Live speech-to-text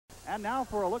And now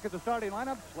for a look at the starting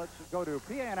lineups, let's go to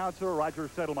PA announcer Roger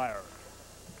Settlemeyer.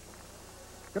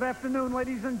 Good afternoon,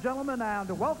 ladies and gentlemen,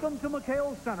 and welcome to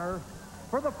McHale Center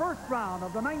for the first round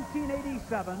of the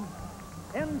 1987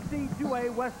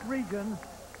 NCAA West Region.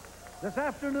 This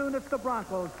afternoon, it's the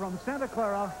Broncos from Santa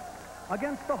Clara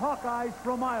against the Hawkeyes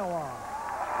from Iowa.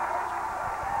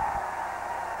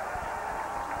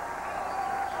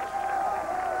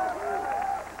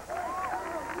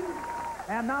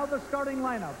 And now the starting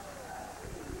lineups.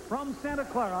 From Santa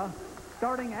Clara,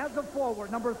 starting as a forward,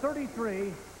 number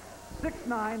 33,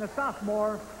 6'9", a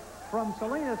sophomore, from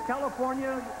Salinas,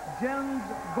 California, Jens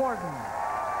Gordon.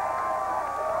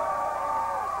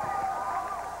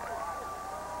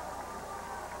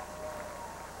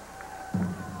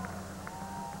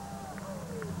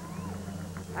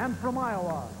 And from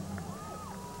Iowa,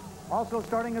 also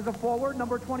starting as a forward,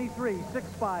 number 23,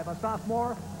 6'5", a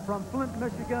sophomore, from Flint,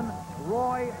 Michigan,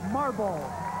 Roy Marble.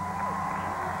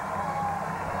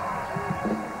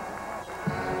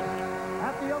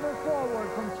 At the other forward,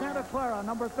 from Santa Clara,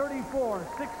 number 34,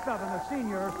 6'7", a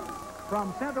senior,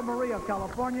 from Santa Maria,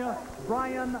 California,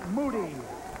 Brian Moody.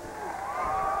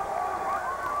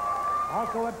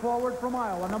 Also at forward from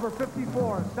Iowa, number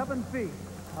 54, 7 feet,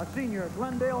 a senior,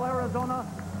 Glendale, Arizona,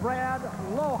 Brad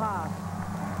Lojas.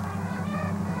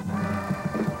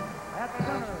 At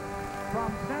center,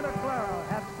 from Santa Clara,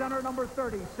 at center, number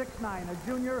 30, 6'9", a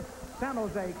junior, San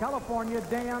Jose, California,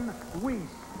 Dan Weiss.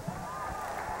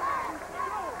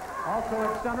 Also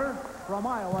at center, from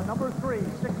Iowa, number 3,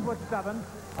 6'7",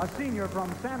 a senior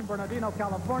from San Bernardino,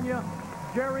 California,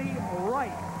 Jerry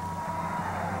Wright.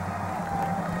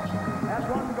 At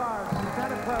one guard from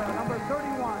Santa Clara, number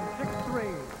 31,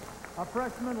 6'3", a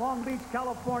freshman, Long Beach,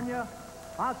 California,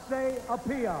 Jose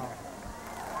Apia.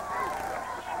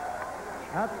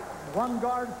 At one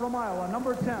guard from Iowa,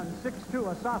 number 10,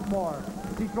 6'2", a sophomore,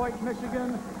 Detroit,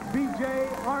 Michigan, B.J.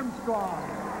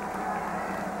 Armstrong.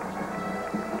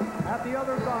 At the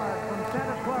other guard from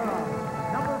Santa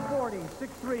Clara, number 40,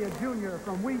 6'3", a junior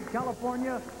from Weed,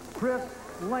 California, Chris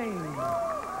Lane.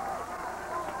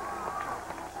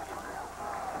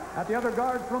 At the other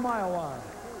guard from Iowa,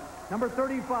 number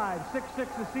 35,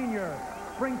 6'6", a senior,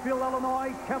 Springfield,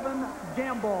 Illinois, Kevin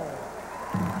Gamble.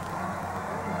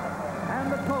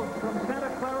 And the coach from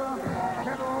Santa Clara,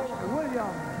 Carol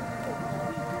Williams.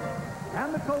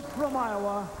 And the coach from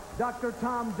Iowa, Dr.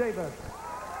 Tom Davis.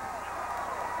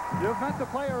 You've met the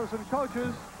players and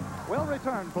coaches. We'll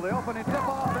return for the opening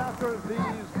tip-off after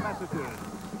these messages.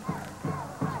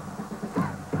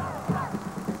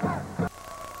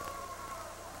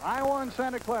 Iowa and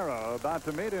Santa Clara about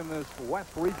to meet in this West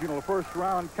Regional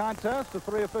first-round contest. The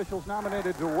three officials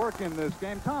nominated to work in this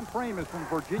game. Tom Frame is from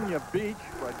Virginia Beach.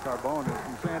 Fred Carbone is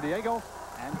from San Diego.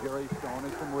 And Jerry Stone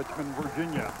is from Richmond,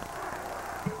 Virginia.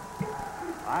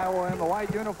 Iowa in the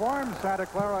white uniform, Santa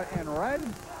Clara in red.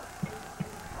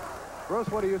 Bruce,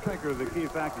 what do you think are the key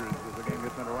factors as the game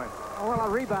gets underway? Well,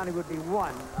 rebounding would be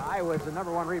one. Iowa is the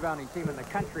 #1 rebounding team in the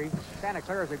country. Santa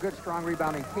Clara is a good, strong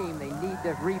rebounding team. They need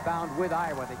to rebound with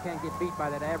Iowa. They can't get beat by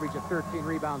that average of 13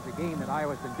 rebounds a game that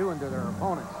Iowa's been doing to their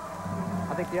opponents.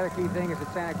 I think the other key thing is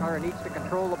that Santa Clara needs to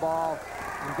control the ball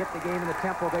and get the game in the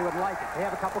tempo they would like it. They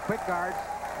have a couple quick guards,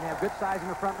 and they have good size in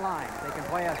the front line. They can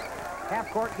play a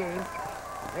half-court game.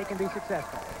 They can be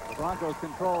successful. The Broncos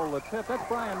control the tip. That's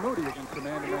Brian Moody against the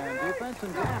man-to-man defense,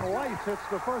 and Dan Weiss hits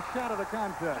the first shot of the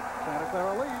contest. Santa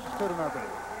Clara leads 2-0.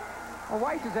 Well,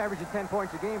 Weiss is averaging 10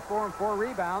 points a game, 4 and 4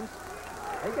 rebounds.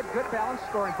 They get good balanced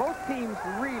scoring. Both teams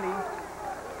really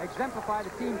exemplify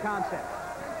the team concept.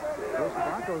 The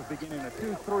Broncos beginning a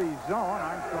 2-3 zone.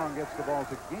 Armstrong gets the ball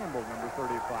to Gamble, number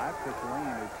 35. Chris Lane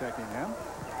is checking him.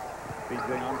 B.J.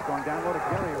 Armstrong down low to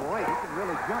Gary Wright. He can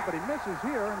really jump, but he misses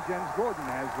here, and Jens Gordon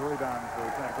has the rebound for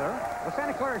Santa Clara. Well,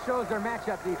 Santa Clara shows their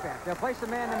matchup defense. They'll place a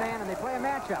man-to-man, and they play a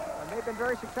matchup. And they've been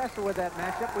very successful with that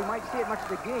matchup. We might see it much of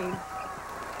the game.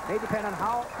 May depend on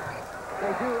how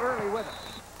they do early with it.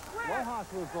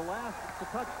 Lojas was the last to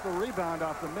touch the rebound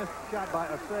off the missed shot by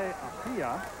Jose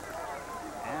Apia.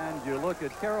 And you look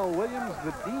at Carol Williams,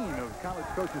 the dean of college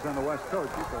coaches on the West Coast.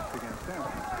 He coached against him.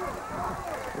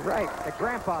 Right, the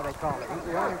grandpa, they call it. He's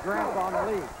the only grandpa in the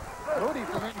league. Moody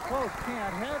from in close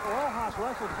can't hit. Rojas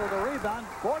wrestles for the rebound.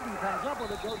 Gordon comes up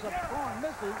with it, goes up strong,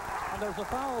 misses, and there's a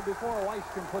foul before Weiss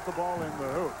can put the ball in the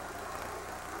hoop.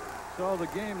 So the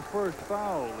game's first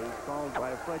foul is called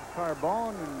by Fred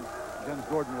Carbone, and Jens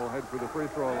Gordon will head for the free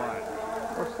throw line.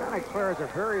 Well, Santa Clara is a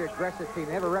very aggressive team.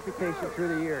 They have a reputation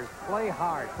through the years. Play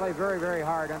hard, play very, very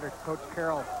hard under Coach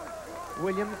Carol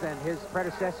Williams and his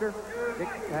predecessor, Dick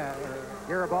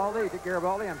Garibaldi.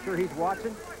 I'm sure he's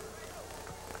watching.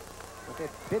 But They've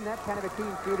been that kind of a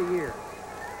team through the years.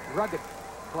 Rugged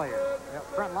players. The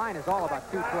front line is all about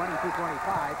 220,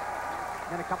 225.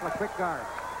 And then a couple of quick guards.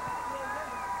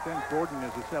 James Gordon is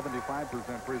a 75%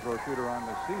 free throw shooter on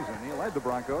the season. He led the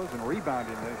Broncos in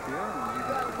rebounding this year, and he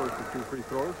hit the first of 2 free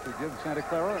throws to give Santa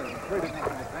Clara a 3-0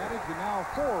 advantage, and now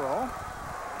 4-0.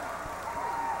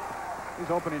 These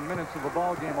opening minutes of the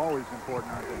ball game always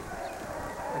important, aren't they?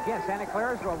 Again, Santa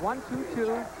Clara's a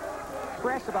 1-2-2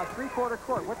 press about 3/4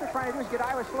 court. What they're trying to do is get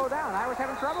Iowa slowed down. Iowa's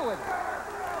having trouble with it.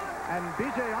 And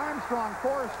B.J. Armstrong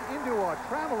forced into a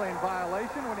traveling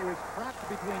violation when he was trapped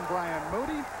between Brian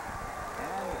Moody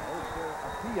and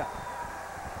Apia.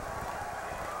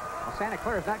 Well, Santa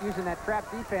Clara's not using that trap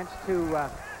defense to...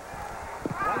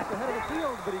 Watch ahead of the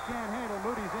field, but he can't handle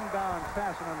Moody's inbound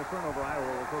pass, and on the turnover, Iowa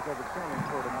will take over trailing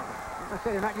 4-0. I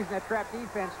say they're not using that trap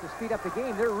defense to speed up the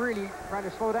game. They're really trying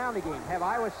to slow down the game. Have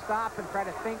Iowa stop and try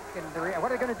to think, and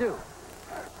what are they going to do?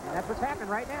 And that's what's happening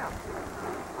right now.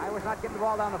 Iowa's not getting the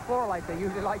ball down the floor like they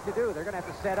usually like to do. They're going to have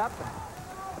to set up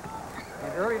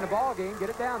and early in the ball game, get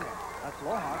it down there. That's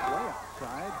Lohas way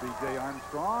outside. B.J.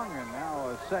 Armstrong, and now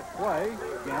a set play.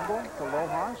 Gamble to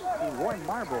Lohas to Roy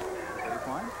Marble.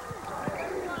 Baseline.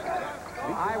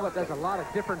 Iowa does a lot of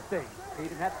different things,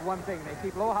 Pete, and that's one thing. They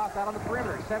keep Lohas out on the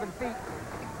perimeter, 7 feet.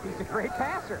 He's a great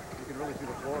passer. You can really see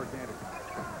the floor, can't you?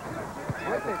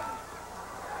 With it.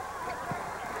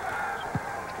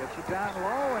 Gets it down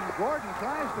low, and Gordon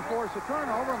tries to force a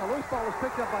turnover, and the loose ball is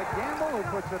picked up by Gamble, who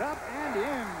puts it up and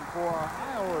in for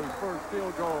Iowa's first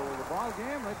field goal of the ball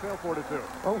game. They trail 4-2.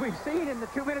 Well, we've seen in the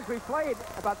 2 minutes we played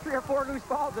about 3 or 4 loose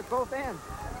balls at both ends.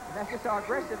 And that's just how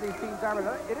aggressive these teams are.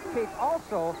 But it indicates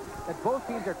also that both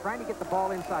teams are trying to get the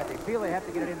ball inside. They feel they have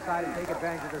to get it inside and take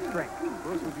advantage of their strength.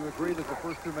 Bruce, would you agree that the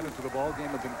first 2 minutes of the ball game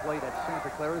have been played at Santa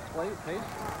Clara's pace?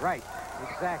 Right,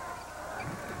 exactly.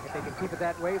 If they can keep it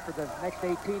that way for the next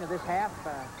 18 of this half,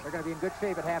 they're going to be in good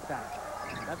shape at halftime.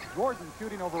 That's Gordon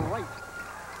shooting over right.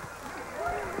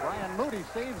 Brian Moody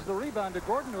saves the rebound to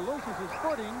Gordon, who loses his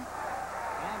footing,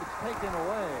 and it's taken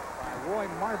away by Roy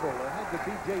Marble ahead to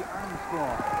B.J.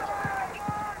 Armstrong.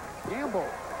 Gamble.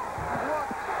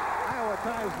 Iowa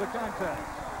ties the contest.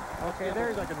 Okay,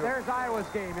 there's Iowa's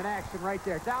game in action right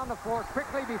there. Down the floor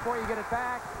quickly before you get it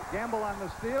back. Gamble on the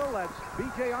steal. That's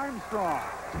B.J. Armstrong.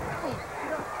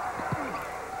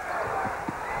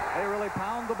 They really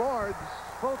pound the boards.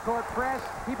 Full court press.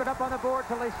 Keep it up on the board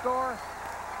till they score.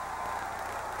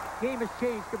 Game has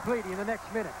changed completely in the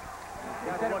next minute.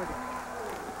 Got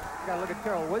to look at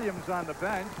Terrell Williams on the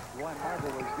bench. Roy Marble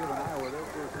has given Iowa their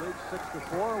first lead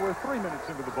 6-4. We're 3 minutes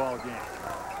into the ball game.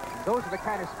 And those are the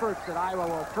kind of spurts that Iowa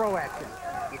will throw at you.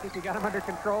 You think you got them under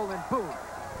control, and boom.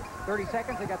 30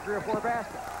 seconds, they got 3 or 4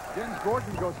 baskets. James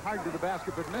Gordon goes hard to the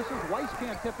basket but misses. Weiss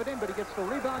can't tip it in, but he gets the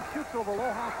rebound, shoots over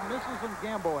Lohas, misses, and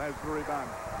Gamble has the rebound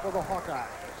for the Hawkeyes.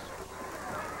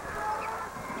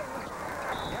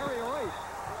 Gary Weiss.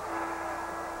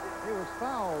 He was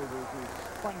fouled as he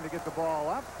spun to get the ball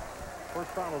up.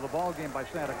 First foul of the ball game by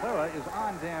Santa Clara is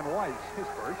on Dan Weiss, his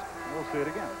first. We'll see it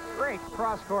again. Great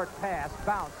cross-court pass,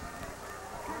 bounce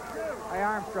by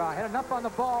Armstrong. Had enough on the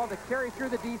ball to carry through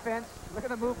the defense. Look at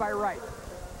the move by Wright.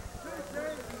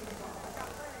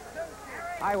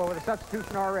 Iowa with a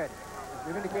substitution already. As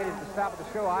we've indicated at the stop of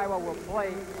the show, Iowa will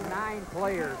play 9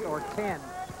 players or 10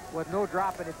 with no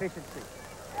drop in efficiency.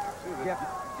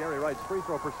 Gary Wright's free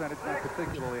throw percentage not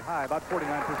particularly high, about 49%,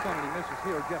 and he misses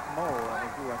here. Jeff Moe,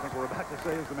 who I think we're about to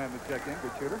say is the man that checked in,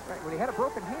 good shooter. Right, well, he had a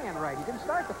broken hand, right? He didn't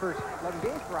start the first 11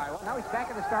 games for Iowa. Now he's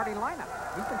back in the starting lineup.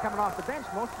 He's been coming off the bench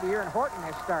most of the year, and Horton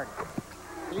has started.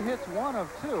 He hits 1 of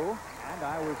 2, and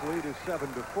Iowa's lead is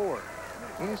 7-4.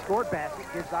 Any scored basket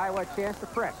gives Iowa a chance to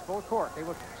press full court. They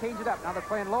will change it up. Now they're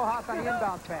playing Lohas on the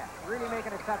inbound pass, really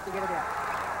making it tough to get it in.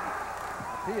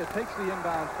 Pia takes the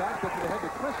inbound pass, gets it ahead to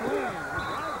Chris Lane. He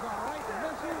drives on right and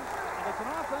misses, and it's an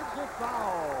offensive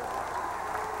foul.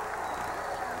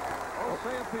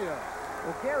 Osea Pia.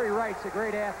 Well, Gary Wright's a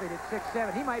great athlete at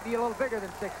 6'7". He might be a little bigger than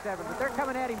 6'7", but they're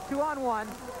coming at him 2-on-1,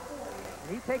 and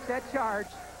he takes that charge.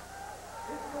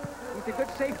 He's a good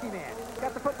safety man. He's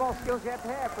got the football skills you have to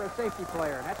have for a safety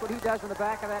player, and that's what he does in the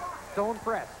back of that zone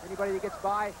press. Anybody that gets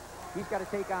by, he's got to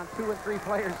take on 2 and 3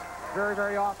 players very,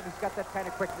 very often. He's got that kind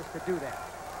of quickness to do that.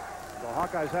 The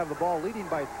Hawkeyes have the ball leading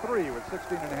by 3 with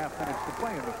 16.5 minutes to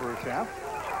play in the first half.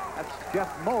 That's Jeff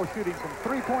Moe shooting from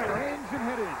 3-point range and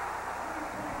hitting.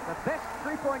 The best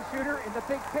 3-point shooter in the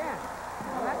Big Ten.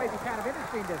 Well, that may be kind of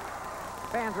interesting to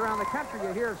fans around the country.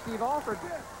 You hear Steve Alford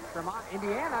from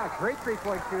Indiana, a great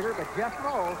 3-point shooter, but Jeff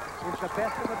Moe is the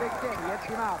best in the Big Ten. He edged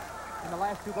him out in the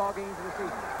last 2 ball games of the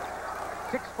season.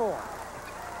 6'4".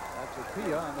 That's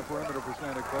Apia on the perimeter for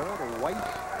Santa Clara to Weiss.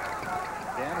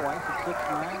 Dan Weiss at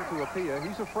 6'9" to Apia.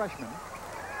 He's a freshman.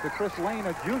 To Chris Lane,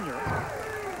 a junior.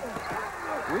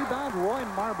 Rebound, Roy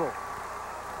Marble.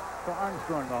 To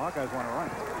Armstrong, the Hawkeyes want to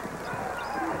run.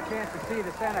 A chance to see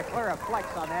the Santa Clara flex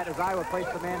on that as Iowa plays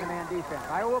the man-to-man defense.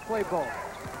 Iowa will play both.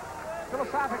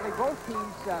 Philosophically, both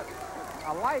teams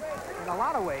alike in a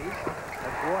lot of ways.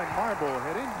 That's Roy Marble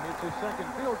hitting. It's his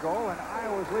second field goal, and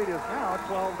Iowa's lead is now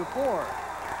 12-4.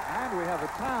 And we have a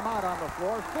timeout on the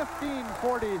floor.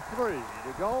 15:43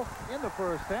 to go in the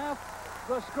first half.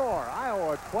 The score,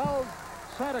 Iowa 12,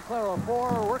 Santa Clara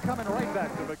 4. We're coming right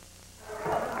back to the...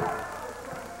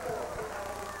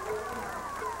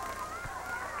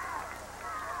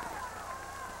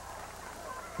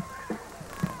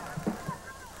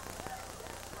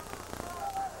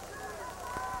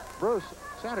 Bruce,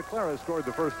 Santa Clara scored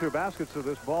the first 2 baskets of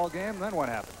this ball game. Then what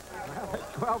happened? Well, it's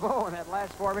 12-0 in that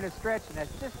last 4-minute stretch, and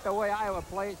that's just the way Iowa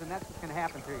plays, and that's what's going to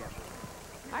happen to you.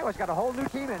 Iowa's got a whole new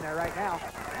team in there right now.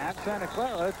 And Santa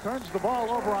Clara turns the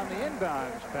ball over on the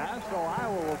inbounds pass, so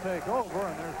Iowa will take over,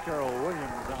 and there's Carroll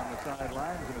Williams on the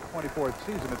sidelines in his 24th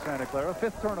season at Santa Clara.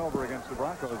 5th turnover against the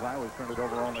Broncos. Iowa's turned it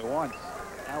over only once.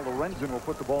 Al Lorenzen will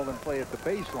put the ball in play at the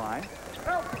baseline.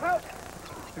 Help!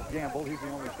 To Gamble, he's the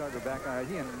only starter back.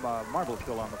 He and Marble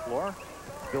still on the floor.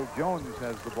 Bill Jones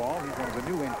has the ball. He's one of the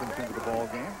new entrants into the ball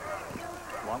game,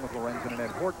 along with Lorenzen and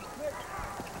Ed Horton.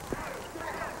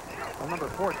 Well, number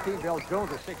 14, Bill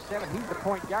Jones, is 6'7". He's the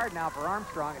point guard now for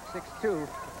Armstrong at 6'2".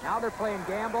 Now they're playing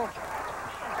Gamble.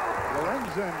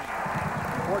 Lorenzen,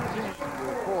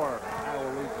 14-4. Iowa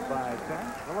leads by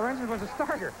 10. Well, Lorenzen was a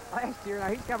starter last year. Now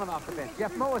he's coming off the bench.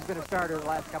 Jeff Moe has been a starter the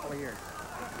last couple of years.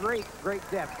 Great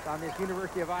depth on this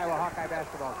University of Iowa Hawkeye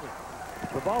basketball team.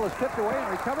 The ball is tipped away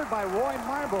and recovered by Roy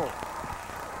Marble.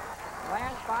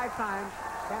 Last 5 times,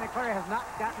 Santa Clara has not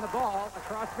gotten the ball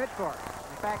across midcourt.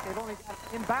 In fact, they've only got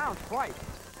it inbounds twice.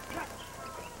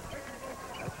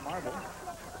 That's Marble.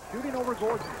 Shooting over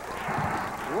Gordon.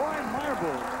 Roy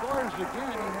Marble scores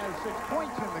again. He has 6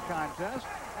 points in the contest,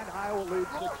 and Iowa leads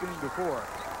 16-4.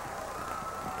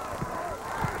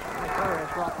 Santa Clara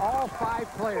has brought all 5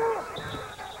 players.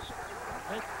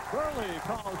 Nick Burley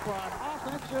calls for an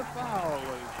offensive foul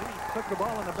as he took the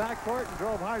ball in the backcourt and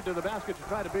drove hard to the basket to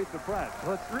try to beat the press.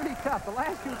 Well, it's really tough. The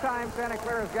last 2 times Santa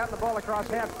Clara has gotten the ball across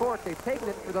half court, they've taken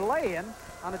it for the lay-in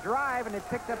on a drive, and they've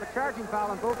picked up a charging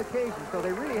foul on both occasions. So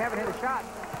they really haven't hit a shot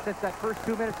since that first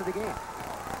 2 minutes of the game.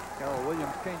 Carroll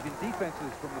Williams changing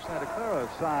defenses from the Santa Clara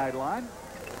sideline.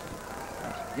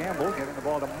 That's Gamble getting the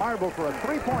ball to Marble for a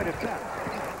 3-point attempt.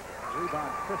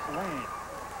 Rebound, Chris Lane.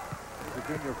 He's a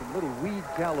junior from Little Weed,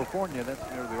 California. That's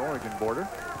near the Oregon border.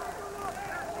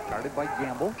 Guarded by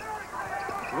Gamble.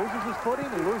 Loses his footing,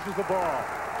 he loses the ball.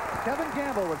 Kevin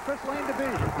Gamble with Chris Lane to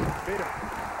beat. Beat him.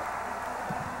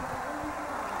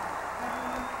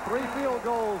 3 field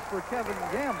goals for Kevin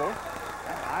Gamble.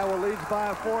 And Iowa leads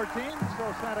by 14,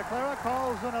 so Santa Clara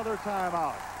calls another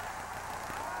timeout.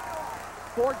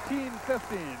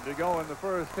 14:15 to go in the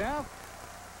first half.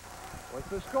 What's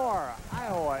the score?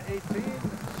 Iowa 18,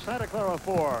 Santa Clara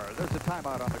 4. There's a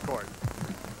timeout on the court.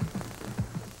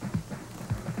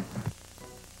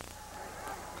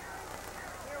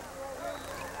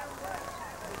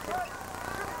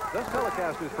 This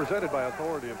telecast is presented by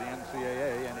authority of the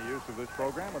NCAA. Any use of this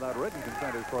program without written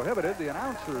consent is prohibited. The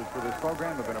announcers for this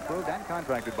program have been approved and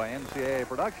contracted by NCAA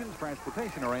Productions.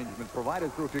 Transportation arrangements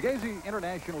provided through Fugazi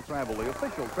International Travel, the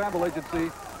official travel agency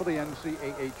for the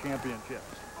NCAA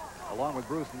Championships. Along with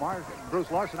Bruce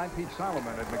Larson, I'm Pete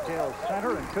Solomon at McHale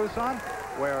Center in Tucson,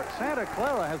 where Santa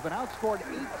Clara has been outscored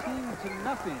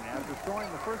 18-0 after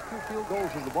scoring the first 2 field goals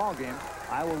of the ball game.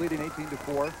 Iowa leading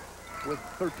 18-4 with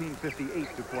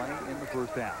 13:58 to play in the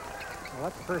first half. Well,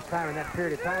 that's the first time in that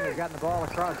period of time they've gotten the ball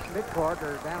across midcourt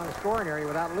or down in the scoring area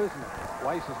without losing it.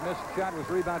 Weiss's missed shot was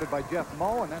rebounded by Jeff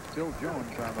Moe, and that's Bill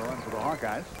Jones on the run for the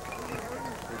Hawkeyes.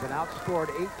 They've been outscored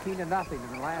 18-0 in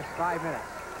the last 5 minutes.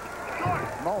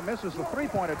 Moe misses the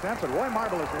 3-point attempt, but Roy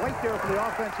Marble is right there for the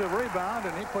offensive rebound,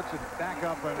 and he puts it back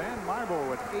up and in. Marble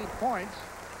with 8 points.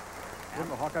 And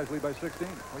the Hawkeyes lead by 16.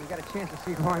 Well, you got a chance to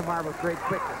see Roy Marble's great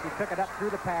quickness. He took it up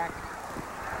through the pack.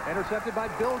 Intercepted by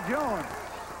Bill Jones.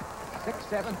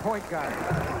 6'7" point guard.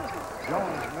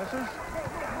 Jones misses.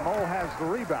 Moe has the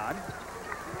rebound.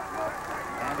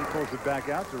 And he pulls it back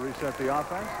out to reset the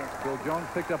offense. That's Bill Jones,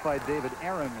 picked up by David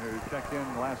Aaron, who checked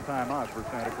in last time out for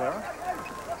Santa Clara.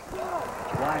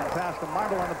 Line pass to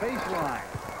Marble on the baseline.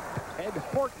 Ed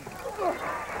Horton.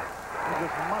 He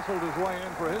just muscled his way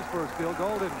in for his first field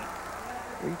goal, didn't he?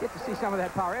 Well, you get to see some of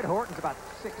that power. Ed Horton's about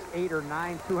 6'8" or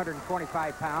 9",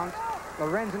 225 pounds.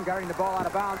 Lorenzen guarding the ball out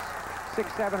of bounds,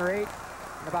 6'7" or 8",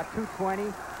 and about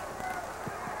 220.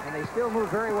 and they still move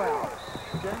very well.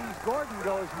 James Gordon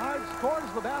goes hard, scores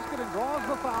the basket, and draws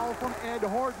the foul from Ed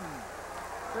Horton.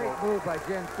 Great move by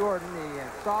James Gordon, the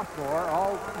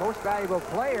sophomore, most valuable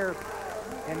player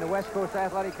in the West Coast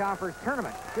Athletic Conference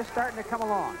tournament. Just starting to come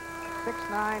along.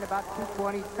 6'9", about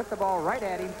 220, took the ball right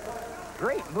at him.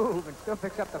 Great move, and still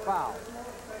picks up the foul.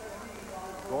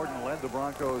 Gordon led the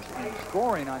Broncos in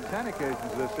scoring on 10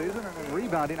 occasions this season and in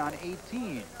rebounding on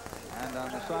 18. And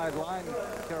on the sideline,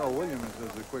 Carol Williams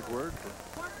has a quick word for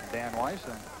Dan Weiss.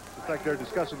 And I suspect they're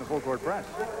discussing the full court press.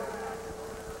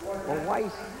 Well,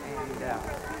 Weiss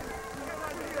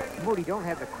and Moody don't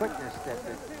have the quickness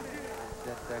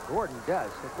that Gordon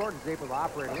does. So Gordon's able to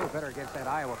operate a little better against that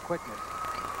Iowa quickness.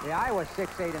 The Iowa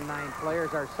 6, 8, and 9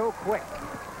 players are so quick.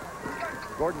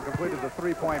 Gordon completed the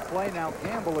three-point play. Now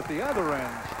Gamble at the other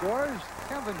end scores.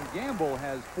 Kevin Gamble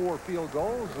has 4 field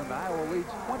goals, and Iowa leads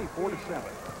 24-7.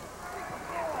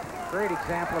 Great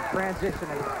example of transition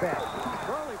at its best.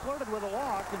 Burley flirted with a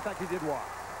walk. In fact, he did walk.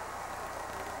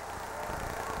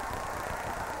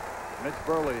 Mitch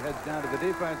Burley heads down to the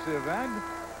defensive end.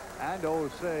 And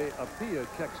Osei Apia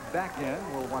checks back in.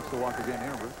 Will wants to walk again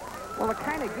here, Bruce. Well, the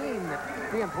kind of game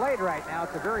that's being played right now,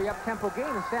 it's a very up-tempo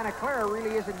game, and Santa Clara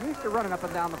really isn't used to running up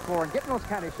and down the floor and getting those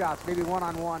kind of shots, maybe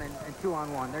 1-on-1 and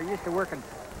 2-on-1. They're used to working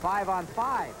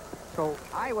 5-on-5. So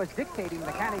Iowa's dictating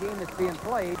the kind of game that's being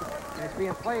played, and it's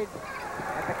being played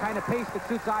at the kind of pace that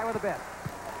suits Iowa the best.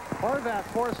 Horvath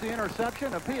forced the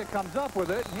interception. Apia comes up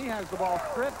with it, and he has the ball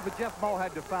stripped, but Jeff Moe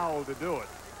had to foul to do it.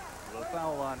 The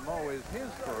foul on Moe is his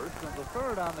first, and the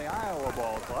third on the Iowa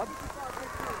ball club.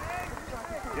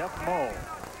 Jeff Moe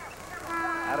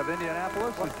out of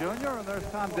Indianapolis, a junior, and there's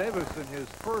Tom Davis in his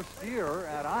first year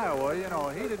at Iowa. You know,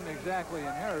 he didn't exactly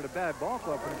inherit a bad ball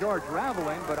club from George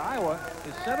Raveling, but Iowa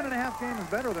is 7.5 games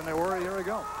better than they were a year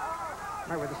ago.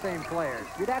 Right, with the same players.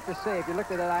 You'd have to say, if you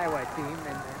looked at that Iowa team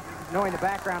and knowing the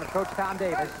background of Coach Tom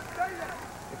Davis,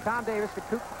 if Tom Davis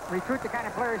could recruit the kind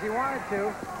of players he wanted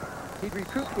to, he'd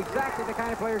recruit exactly the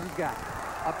kind of players he's got.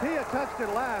 Apia touched it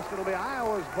last. It'll be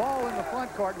Iowa's ball in the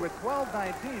front court with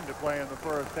 12:19 to play in the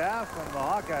first half, and the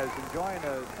Hawkeyes enjoying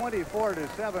a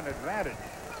 24-7 advantage.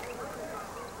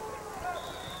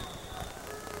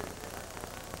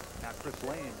 Now Chris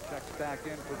Lane checks back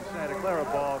in for the Santa Clara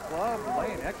ball club.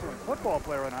 Lane, excellent football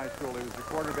player in high school. He was a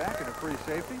quarterback and a free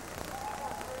safety.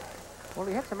 Well,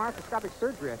 he had some arthroscopic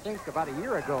surgery, I think, about a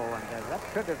year ago, and that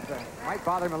could have, might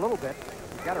bother him a little bit.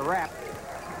 He's got a wrap.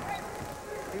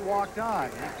 He walked on.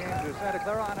 He came to Santa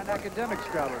Clara on an academic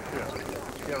scholarship.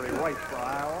 Gary Wright for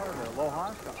Iowa, the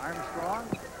Lohas to Armstrong.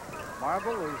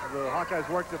 Marble as the Hawkeyes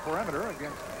work the perimeter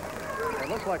against, it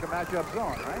looks like a matchup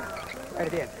zone, right? Right,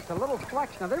 it is. It's a little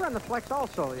flex. Now, they run the flex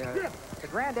also. The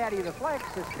granddaddy of the flex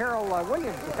is Carol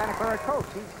Williams, the Santa Clara coach.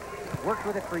 He's worked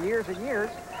with it for years and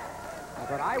years.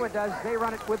 What Iowa does, they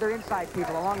run it with their inside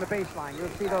people along the baseline.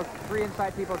 You'll see those 3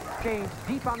 inside people change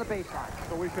deep on the baseline.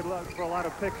 So we should look for a lot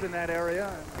of picks in that area,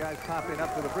 and guys popping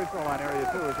up to the free throw line area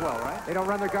too as well, right? They don't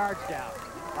run their guards down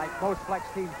like most flex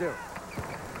teams do.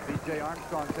 B.J.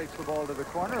 Armstrong takes the ball to the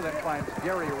corner, then finds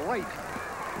Gary Wright.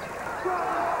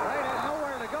 Wright had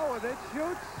nowhere to go with it.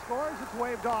 Shoots, scores, it's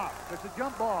waved off. It's a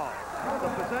jump ball. The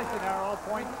possession arrow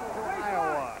points to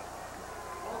Iowa.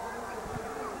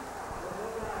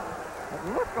 It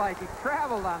looked like he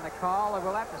traveled on the call, and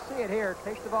we'll have to see it here.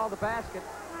 Takes the ball to the basket.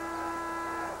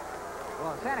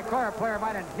 Well, a Santa Clara player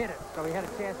might have hit it, so he had a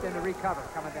chance then to recover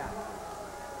coming down.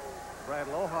 Brad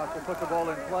Lohas will put the ball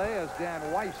in play as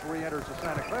Dan Weiss re-enters the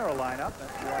Santa Clara lineup.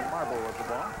 That's Warren Marble with the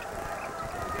ball.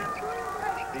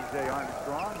 B.J.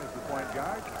 Armstrong is the point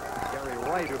guard. Gary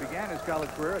Wright, who began his college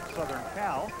career at Southern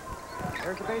Cal.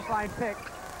 There's the baseline pick.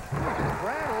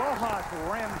 Brad Lohas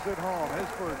rams it home. His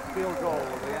first field goal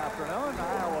of the afternoon.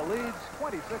 Iowa leads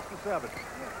 26-7.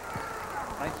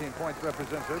 19 points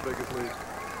represents their biggest lead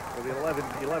with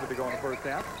 11 to go in the first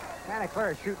half. Santa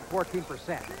Clara shooting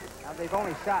 14%. Now, they've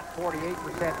only shot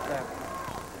 48%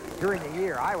 during the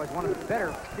year. Iowa's one of the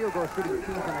better field goal shooting teams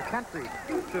in the country.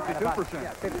 52%.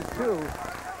 Yeah, 52.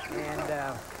 And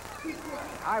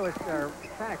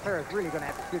Santa Clara is really going to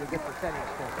have to shoot a good percentage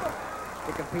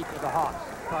to compete with the Hawks.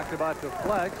 Talked about the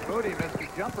flex. Moody missed a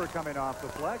jumper coming off the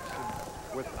flex. And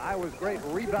with Iowa's great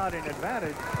rebounding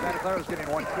advantage, Santa Clara's getting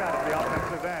one shot at the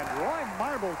offensive end. Roy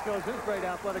Marble shows his great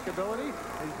athletic ability.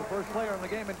 He's the first player in the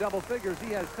game in double figures.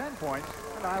 He has 10 points,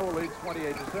 and Iowa leads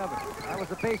 28-7. That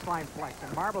was a baseline flex,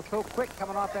 and Marble so quick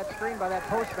coming off that screen by that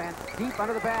postman, deep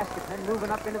under the basket, then moving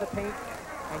up into the paint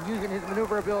and using his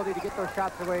maneuverability to get those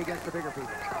shots away against the bigger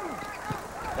people.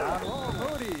 Down low,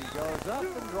 Moody goes up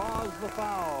and draws the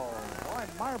foul. Roy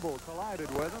Marble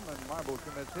collided with him, and Marble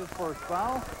commits his first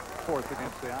foul. fourth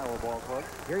against the Iowa ball club.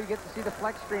 Here you get to see the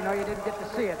flex screen. No, you didn't get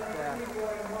to see it.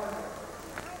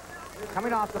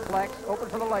 Coming off the flex, open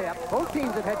for the layup. Both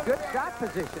teams have had good shot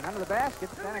position under the basket.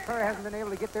 Santa Clara hasn't been able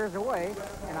to get theirs away,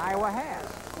 and Iowa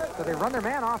has. So they run their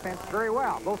man offense very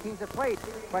well. Both teams have played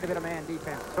quite a bit of man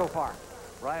defense so far.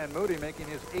 Ryan Moody making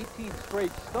his 18th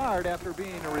straight start after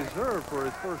being a reserve for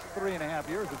his first 3.5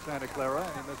 years at Santa Clara,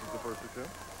 and he misses the first two.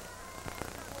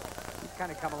 He's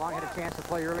kind of come along, had a chance to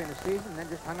play early in the season, and then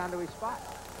just hung on to his spot.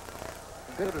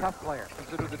 Good, tough player.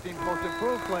 Considered the team's most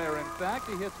improved player. In fact,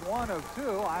 he hits 1 of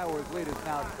 2. Iowa's lead is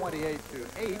now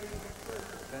 28-8.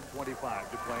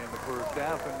 10:25 to play in the first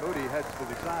half, and Moody heads to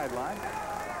the sideline.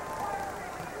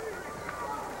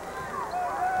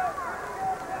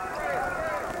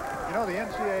 You know, the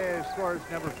NCAA scores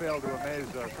never fail to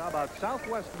amaze us. How about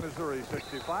Southwest Missouri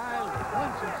 65,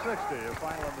 Clemson 60, a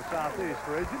final in the Southeast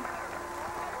region.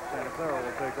 Santa Clara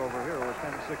will take over here with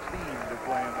 10:16 to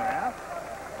play in the half.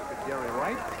 Look at Gary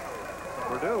Wright.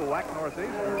 Purdue whack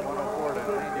Northeastern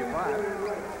 104-95.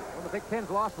 Well, the Big Ten's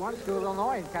lost one school,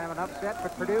 Illinois, in kind of an upset,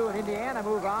 but Purdue and Indiana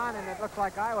move on, and it looks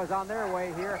like Iowa's on their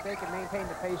way here if they can maintain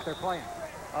the pace they're playing.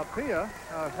 Pia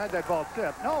had that ball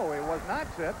tipped. No, it was not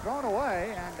tipped. Thrown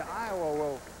away, and Iowa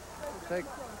will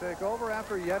take over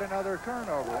after yet another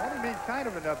turnover. What do you mean kind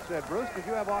of an upset, Bruce? Did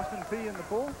you have Austin Peay in the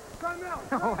pool?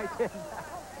 No, I didn't.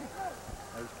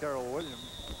 There's Carroll Williams.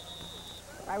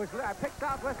 I picked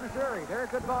Southwest Missouri. They're a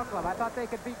good ball club. I thought they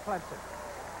could beat Clemson.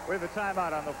 We have a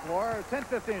timeout on the floor.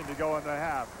 10:15 to go in the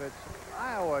half. It's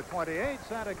Iowa 28,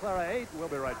 Santa Clara 8. We'll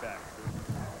be right back.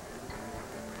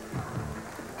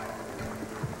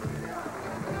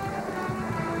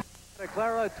 Santa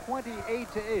Clara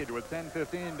 28-8 with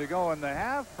 10:15 to go in the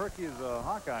half. Perky's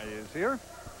Hawkeye is here.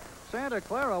 Santa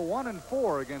Clara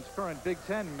 1-4 against current Big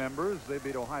Ten members. They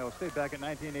beat Ohio State back in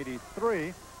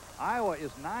 1983. Iowa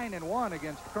is 9-1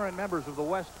 against current members of the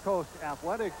West Coast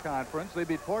Athletic Conference. They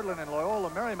beat Portland and Loyola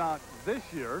Marymount this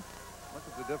year. Look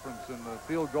at the difference in the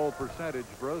field goal percentage,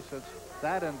 Bruce. It's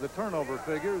that and the turnover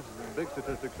figures, big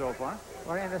statistics so far.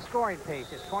 Well, and the scoring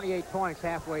pace is 28 points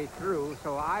halfway through,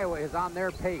 so Iowa is on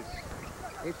their pace.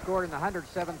 They've scored in the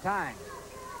 107 times.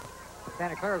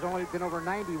 Santa Clara's only been over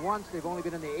 90 once. They've only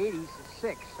been in the 80s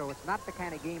 6, so it's not the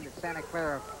kind of game that Santa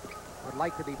Clara would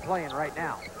like to be playing right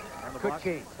now. And the could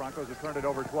change. Broncos have turned it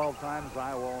over 12 times.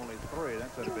 Iowa only 3.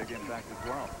 That's had a big impact as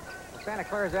well. Santa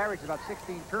Clara's average is about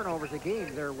 16 turnovers a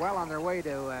game. They're well on their way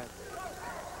to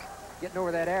getting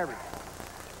over that average.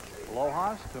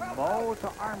 Lojas to Moe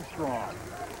to Armstrong.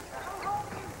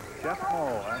 Jeff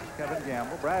Moe, that's Kevin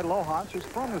Gamble. Brad Lojas is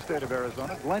from the state of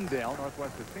Arizona, Glendale,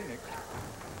 northwest of Phoenix.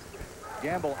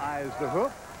 Gamble eyes the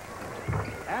hoop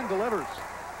and delivers.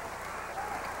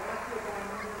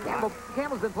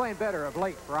 Gamble's been playing better of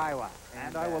late for Iowa.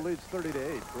 And Iowa leads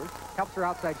 30-8, Bruce. Helps their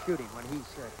outside shooting when he's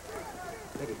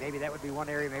maybe that would be one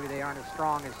area. Maybe they aren't as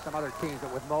strong as some other teams,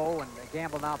 but with Moe and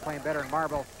Gamble now playing better in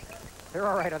Marble, they're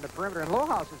all right on the perimeter. And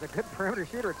Lojas is a good perimeter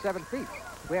shooter at 7 feet.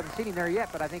 We haven't seen him there yet,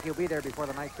 but I think he'll be there before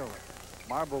the night's over.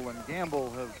 Marble and Gamble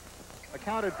have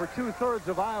accounted for 2/3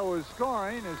 of Iowa's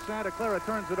scoring as Santa Clara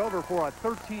turns it over for a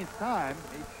 13th time.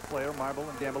 Each player, Marble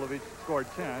and Gamble, have each scored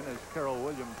 10 as Carroll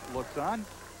Williams looks on.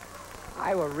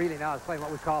 Iowa really now is playing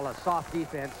what we call a soft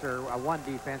defense or a one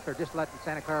defense. They're just letting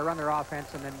Santa Clara run their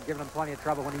offense and then giving them plenty of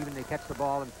trouble when even they catch the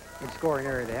ball in scoring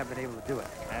area. They haven't been able to do it.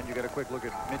 And you get a quick look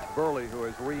at Mitch Burley, who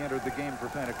has re-entered the game for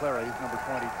Santa Clara. He's number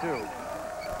 22.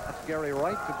 That's Gary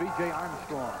Wright to B.J.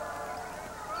 Armstrong.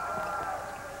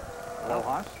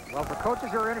 Lojas. Well, for coaches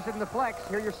who are interested in the flex,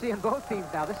 here you're seeing both teams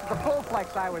now. This is the full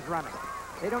flex Iowa's running.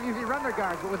 They don't usually run their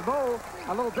guards, but with Moe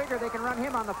a little bigger, they can run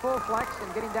him on the full flex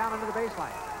and get him down into the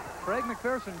baseline. Craig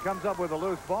McPherson comes up with a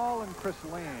loose ball, and Chris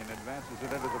Lane advances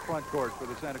it into the front court for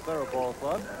the Santa Clara Ball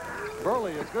Club.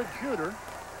 Burley, a good shooter,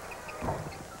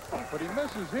 but he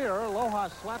misses here. Lojas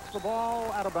slaps the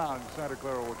ball out of bounds. Santa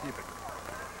Clara will keep it.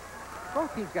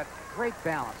 Both teams got great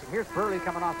balance. And here's Burley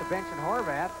coming off the bench in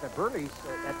Horvath. Burley's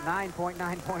at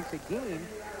 9.9 points a game,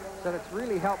 so that's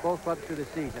really helped both clubs through the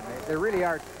season. They really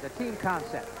are the team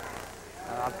concept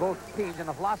of both teams, and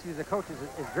the philosophy of the coaches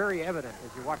is very evident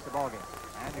as you watch the ball game.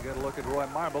 And you got to look at Roy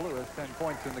Marble, who has 10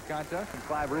 points in the contest and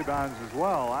 5 rebounds as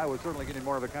well. I was certainly getting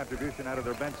more of a contribution out of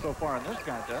their bench so far in this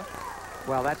contest.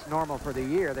 Well, that's normal for the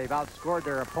year. They've outscored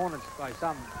their opponents by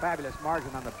some fabulous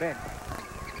margin on the bench.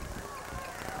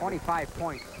 25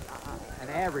 points an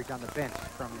average on the bench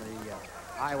from the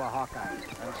Iowa Hawkeyes.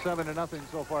 And 7-0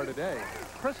 so far today.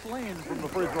 Chris Lane from the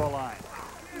free throw line.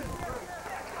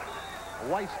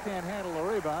 Weiss can't handle the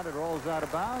rebound. It rolls out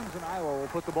of bounds, and Iowa will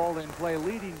put the ball in play,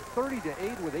 leading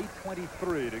 30-8 with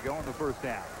 8:23 to go in the first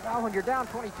half. Now, when you're down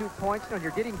 22 points,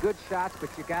 you're getting good shots, but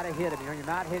you got to hit them. You're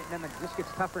not hitting them. It just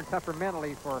gets tougher and tougher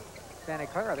mentally for Santa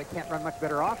Clara. They can't run much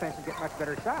better offense and get much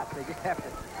better shots. They just have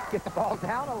to get the ball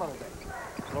down a little bit.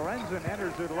 Lorenzen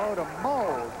enters it low to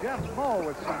Moe. Jeff Moe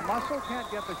with some muscle, can't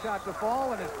get the shot to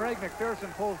fall, and as Craig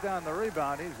McPherson pulls down the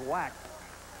rebound, he's whacked.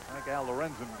 I think Al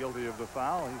Lorenzen guilty of the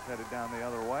foul. He's headed down the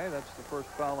other way. That's the first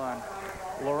foul on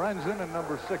Lorenzen and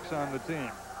number 6 on the team.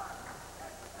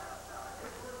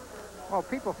 Well,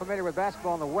 people familiar with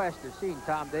basketball in the West have seen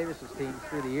Tom Davis's teams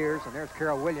through the years, and there's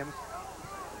Carroll Williams.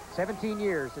 17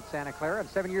 years at Santa Clara, and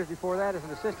 7 years before that as an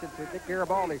assistant to Dick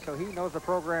Garibaldi, so he knows the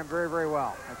program very, very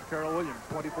well. That's Carroll Williams,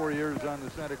 24 years on the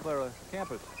Santa Clara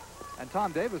campus. And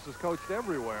Tom Davis has coached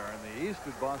everywhere, in the East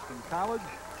at Boston College,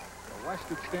 the West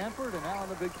at Stanford, and now in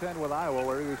the Big Ten with Iowa,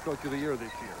 where he was Coach of the Year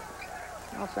this year.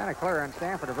 Well, Santa Clara and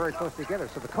Stanford are very close together,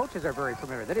 so the coaches are very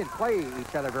familiar. They didn't play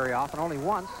each other very often, only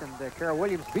once, and Carroll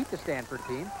Williams beat the Stanford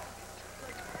team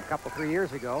a 3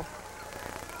 years ago.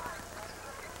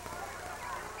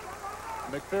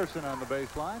 McPherson on the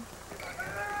baseline.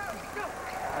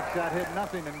 That shot hit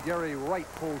nothing, and Gary Wright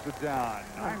pulls it down.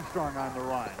 Armstrong on the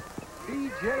run.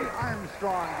 B.J.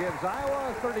 Armstrong gives Iowa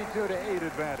a 32-8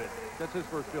 advantage. That's his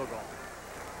first field goal.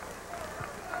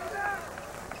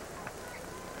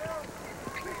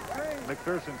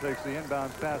 McPherson takes the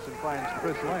inbounds pass and finds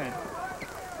Chris Lane.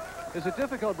 Is it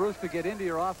difficult, Bruce, to get into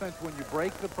your offense when you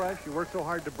break the press? You work so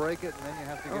hard to break it, and then you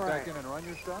have to get back in and run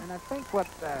your stuff? And I think what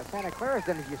Santa Clara's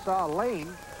done is you saw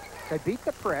Lane, they beat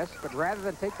the press, but rather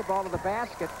than take the ball to the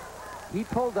basket, he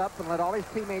pulled up and let all his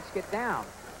teammates get down.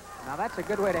 Now, that's a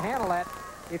good way to handle that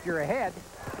if you're ahead.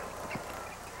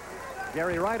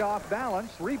 Gary Wright off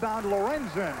balance. Rebound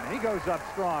Lorenzen. He goes up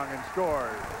strong and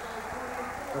scores.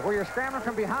 But where you're scrambling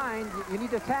from behind, you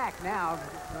need to attack now.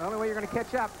 The only way you're going to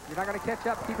catch up, you're not going to catch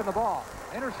up keeping the ball.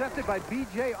 Intercepted by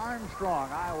B.J. Armstrong.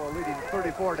 Iowa leading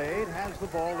 34-8, has the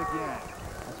ball again.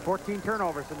 That's 14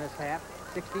 turnovers in this half.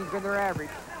 16's been their average.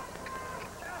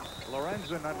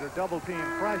 Lorenzen under double-team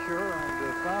pressure, and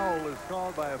the foul is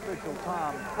called by official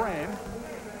Tom Frame.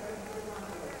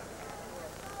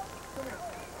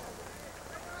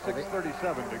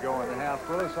 6:37 to go in the half.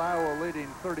 Bruce, Iowa leading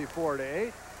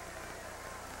 34-8.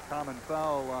 Common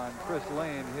foul on Chris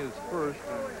Lane, his first,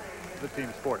 and the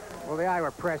team sport. Well, the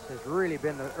Iowa press has really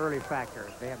been the early factor.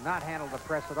 They have not handled the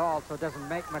press at all, so it doesn't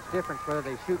make much difference whether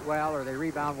they shoot well or they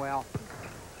rebound well.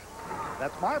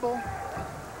 That's Marble.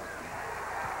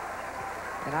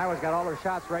 And Iowa's got all their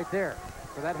shots right there.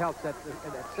 So that helps. That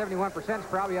 71% is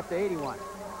probably up to 81.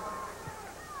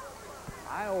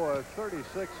 Iowa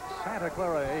 36, Santa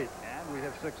Clara 8. And we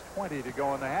have 6:20 to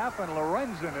go in the half, and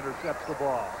Lorenzen intercepts the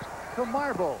ball. To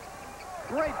Marble.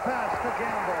 Great pass to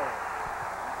Gamble.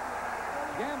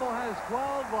 Gamble has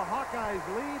 12. The Hawkeyes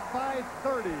lead by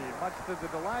 30, much to the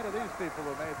delight of these people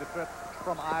who made the trip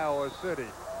from Iowa City.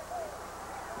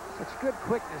 It's good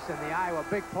quickness in the Iowa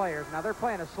big players. Now, they're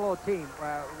playing a slow team.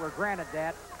 We're granted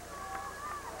that.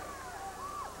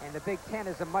 And the Big Ten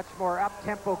is a much more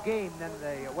up-tempo game than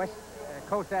the West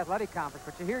Coast Athletic Conference.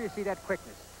 But here you see that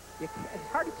quickness. It's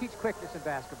hard to teach quickness in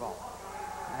basketball.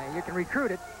 You can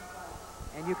recruit it,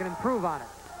 and you can improve on it.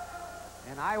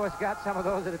 And Iowa's got some of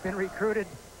those that have been recruited.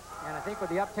 And I think with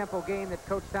the up-tempo game that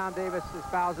Coach Tom Davis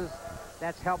espouses,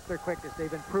 that's helped their quickness.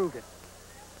 They've improved it.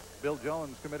 Bill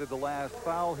Jones committed the last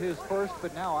foul, his first,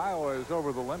 but now Iowa is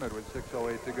over the limit with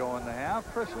 6:08 to go in the half.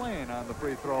 Chris Lane on the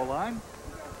free throw line.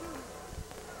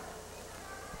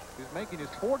 He's making his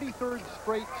 43rd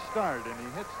straight start, and he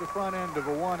hits the front end of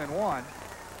a 1-and-1.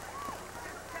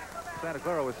 Santa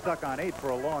Clara was stuck on 8 for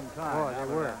a long time. Oh,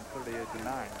 they were.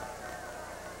 38-9.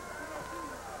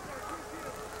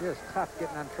 Just tough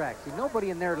getting on track. See, nobody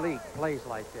in their league plays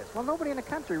like this. Well, nobody in the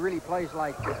country really plays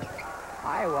like this.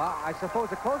 Iowa, I suppose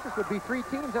the closest would be 3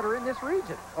 teams that are in this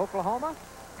region. Oklahoma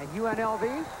and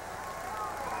UNLV.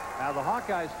 Now the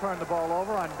Hawkeyes turn the ball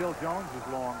over on Bill Jones's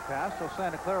long pass, so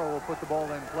Santa Clara will put the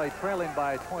ball in play, trailing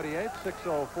by 28,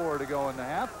 6:04 to go in the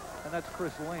half. And that's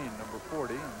Chris Lane, number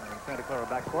 40, in the Santa Clara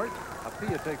backcourt.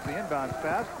 Apia takes the inbounds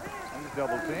pass. He's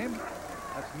double teamed.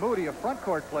 That's Moody, a front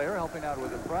court player, helping out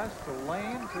with the press. To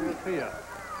Lane, to Apia.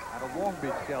 Out of Long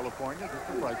Beach, California,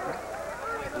 just a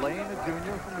freshman. Lane, a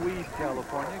junior from Weed,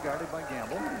 California, guarded by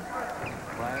Gamble.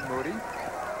 Brian Moody.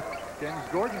 James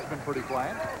Gordon's been pretty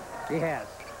quiet. He has.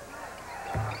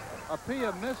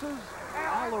 Apia misses.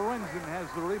 Al Lorenzen has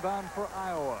the rebound for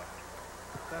Iowa.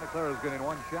 Santa Clara's getting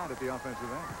one shot at the offensive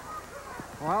end.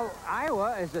 Well,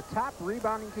 Iowa is the top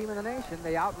rebounding team in the nation.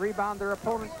 They out-rebound their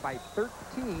opponents by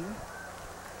 13.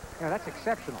 Yeah, that's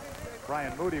exceptional.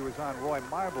 Brian Moody was on Roy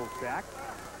Marble's back.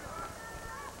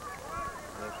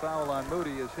 The foul on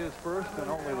Moody is his first and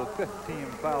only the 5th team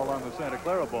foul on the Santa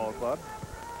Clara Ball Club.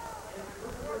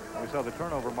 We saw the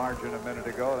turnover margin a minute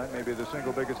ago. That may be the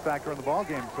single biggest factor in the ball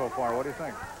game so far. What do you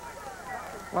think?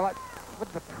 Well,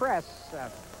 with the press,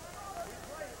 and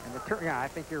the yeah, I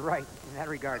think you're right in that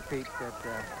regard, Pete, that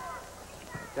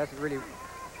it doesn't really...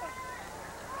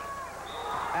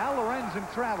 Al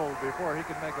Lorenzen traveled before he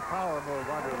could make a power move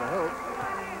under the hoop.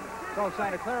 So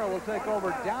Santa Clara will take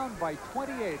over down by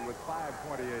 28 with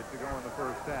 5:28 to go in the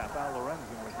first half. Al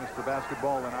Lorenzen was Mr.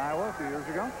 Basketball in Iowa a few years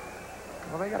ago.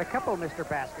 Well, they got a couple of Mr.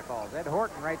 Basketballs. Ed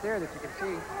Horton right there that you can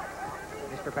see.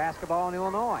 Mr. Basketball in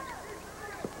Illinois.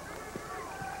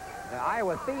 The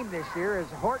Iowa theme this year is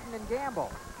Horton and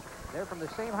Gamble. They're from the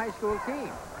same high school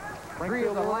team. 3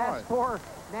 of the last 4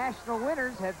 national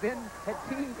winners have been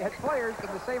had players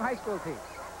from the same high school team.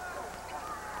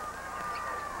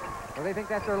 So they think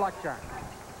that's their luck charm.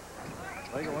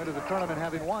 They go into the tournament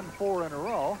having won 4 in a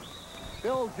row.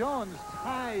 Bill Jones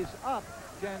ties up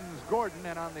Jens Gordon,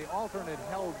 and on the alternate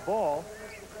held ball,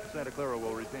 Santa Clara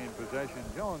will retain possession.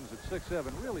 Jones at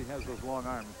 6'7" really has those long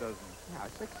arms, doesn't he? Yeah, a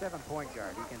 6'7" point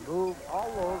guard. He can move all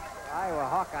those Iowa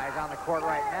Hawkeyes on the court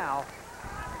right now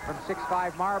from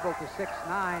 6'5" Marble to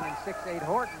 6'9" and 6'8"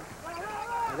 Horton.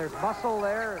 And there's muscle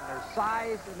there, and there's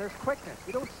size, and there's quickness.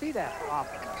 You don't see that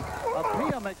often.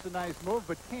 Pia makes a nice move,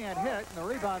 but can't hit, and the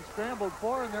rebound scrambled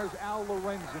for, and there's Al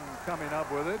Lorenzen coming up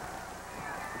with it.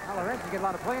 Al Lorenzen get a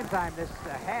lot of playing time this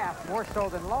half, more so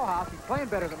than Lohaus. He's playing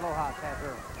better than Lohaus has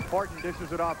early. Horton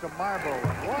dishes it off to Marble.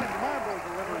 Marble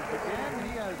delivers again.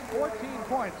 He has 14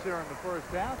 points here in the first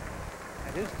half.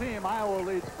 And his team, Iowa,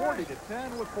 leads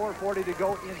 40-10 with 4:40 to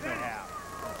go in the half.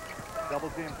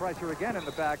 Double team pressure again in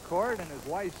the backcourt, and as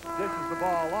Weiss dishes the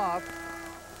ball off,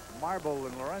 Marble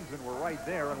and Lorenzen were right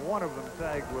there, and one of them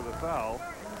tagged with a foul.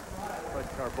 Fred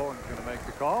Carbone's going to make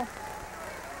the call.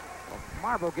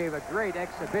 Marble gave a great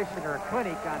exhibition or a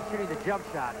clinic on shooting the jump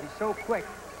shot. He's so quick.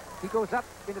 He goes up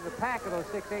into the pack of those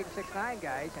 6'8" and 6'9"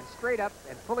 guys and straight up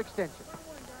and full extension.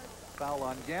 Foul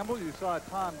on Gamble. You saw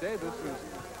Tom Davis, who's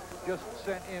just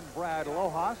sent in Brad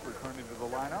Lohaus, returning to the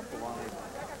lineup along with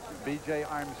B.J.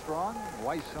 Armstrong.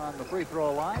 Weiss on the free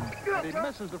throw line. And he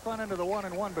misses the front end of the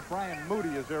 1-and-1, but Brian Moody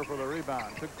is there for the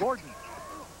rebound. To Gordon.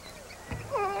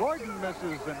 Gordon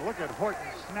misses, and look at Horton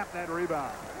snap that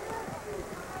rebound.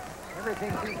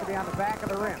 Everything seems to be on the back of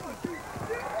the rim.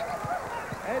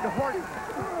 Ed Horton.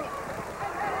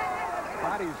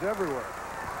 Bodies everywhere.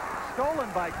 Stolen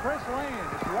by Chris Lane.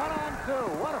 It's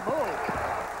 1-on-2. What a move.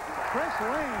 Chris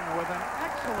Lane with an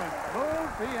excellent move.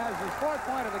 He has his 4th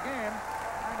point of the game.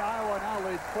 And Iowa now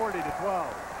leads 40-12.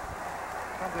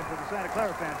 Something for the Santa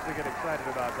Clara fans to get excited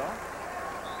about, though.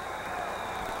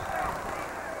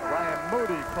 Brian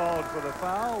Moody called for the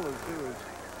foul as he was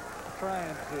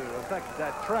trying to affect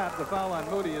that trap. The foul on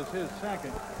Moody is his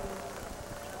 2nd.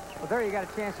 Well, there you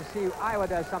got a chance to see Iowa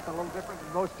does something a little different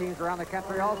than most teams around the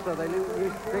country also. They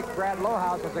use big Brad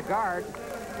Lohaus as a guard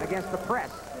against the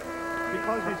press.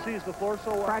 Because he sees the floor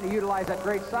so well. Trying to utilize that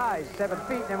great size, 7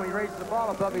 feet. Then when he raises the ball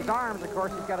above his arms, of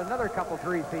course, he's got another couple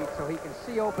 3 feet, so he can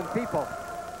see open people.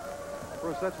 Of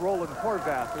course, that's Roland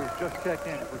Horvath, who's just checked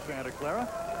in for Santa Clara.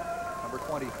 Number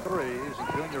 23. He's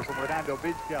a junior from Redondo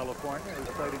Beach, California. He's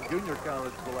played in junior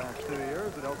college the last 2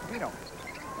 years at El Camino.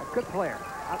 A good player.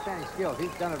 Outstanding skills.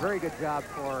 He's done a very good job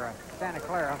for Santa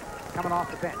Clara coming off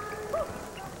the bench.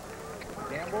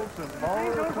 Gamble to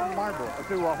Moe to Marble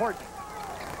to Horton.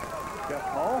 Jeff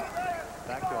Moe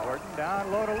back to Horton.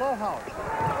 Down low to Lohaus.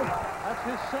 That's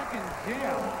his 2nd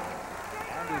jam.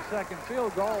 And his 2nd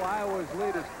field goal. Iowa's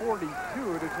lead is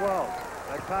 42-12.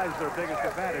 That ties their biggest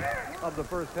advantage of the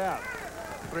first half.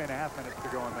 3.5 minutes to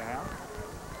go in the half.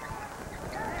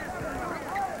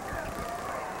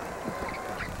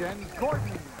 Jens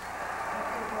Gordon.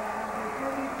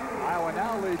 Iowa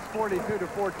now leads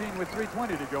 42-14 with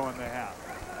 3:20 to go in the half.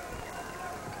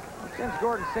 Jens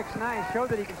Gordon, 6'9", showed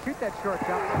that he can shoot that short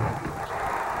jump.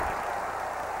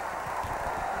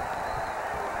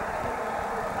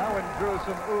 Owen drew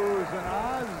some oohs and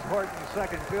ahs. Horton's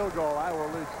 2nd field goal. Iowa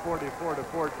leads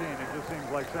 44-14. It just seems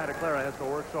like Santa Clara has to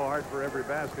work so hard for every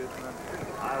basket, and then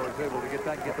Iowa's able to get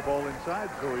the ball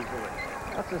inside so easily.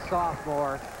 That's a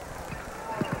sophomore.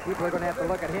 People are going to have to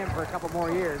look at him for a couple more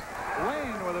years.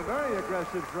 Lane with a very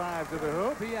aggressive drive to the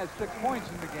hoop. He has 6 points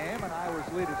in the game, and Iowa's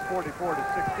lead is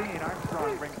 44-16.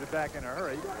 Armstrong brings it back in a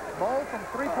hurry. Ball from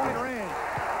 3-point range.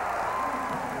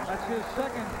 That's his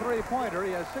 2nd 3-pointer.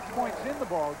 He has 6 points in the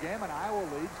ball game, and Iowa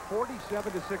leads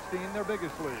 47-16, their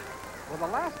biggest lead. Well,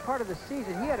 the last part of the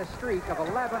season, he had a streak of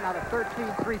 11 out of 13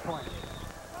 3-pointers.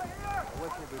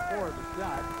 whistle before the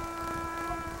shot.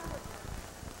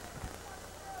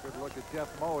 Good look at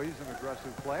Jeff Moe. He's an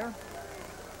aggressive player.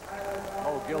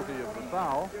 Moe guilty of the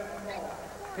foul.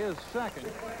 His second.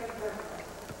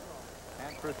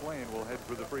 And Chris Lane will head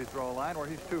for the free throw line, where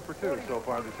he's 2 for 2 so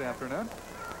far this afternoon.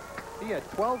 He had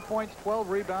 12 points, 12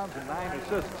 rebounds, and 9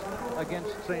 assists against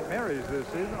St. Mary's this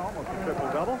season, almost a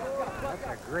triple-double. That's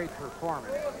a great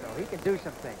performance. So he can do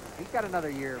some things. He's got another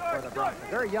year for the Bronx.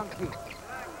 A very young team.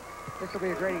 This will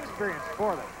be a great experience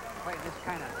for them, playing this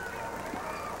kind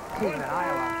of team in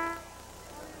Iowa.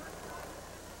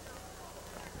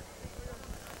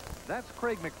 That's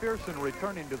Craig McPherson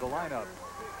returning to the lineup,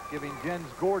 giving Jens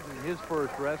Gordon his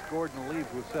first rest. Gordon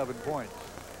leaves with 7 points.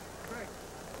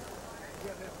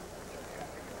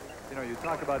 You know, you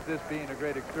talk about this being a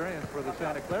great experience for the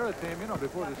Santa Clara team. You know,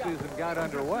 before the season got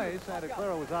underway, Santa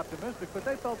Clara was optimistic, but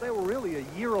they felt they were really a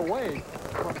year away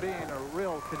from being a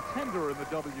real contender in the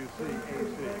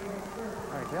WCAC.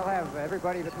 Right, they'll have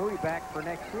everybody but Moody back for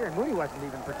next year, and Moody wasn't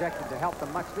even projected to help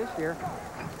them much this year.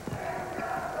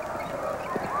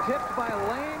 Tipped by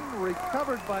Lane,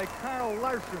 recovered by Carl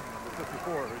Larson, the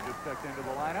 54, who just checked into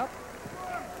the lineup.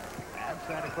 And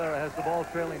Santa Clara has the ball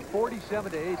trailing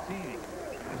 47-18.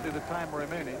 You see the time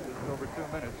remaining, just over 2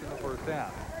 minutes in the first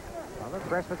half. Well, the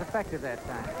press was effective that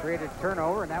time. Created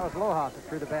turnover, and that was Lohas that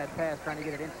threw the bad pass, trying to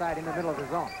get it inside in the middle of the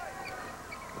zone.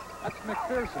 That's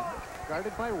McPherson,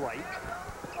 guarded by Wright.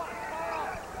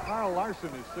 Carl Larson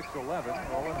is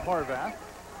 6'11", Roland Horvath.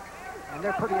 And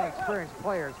they're pretty inexperienced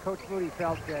players. Coach Moody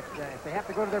felt that if they have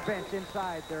to go to their bench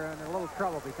inside, they're in a little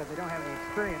trouble because they don't have any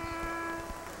experience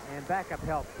and backup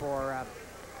help for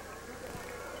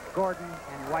Gordon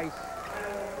and Weiss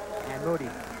and Moody.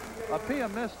 Apia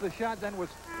missed the shot, then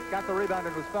got the rebound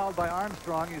and was fouled by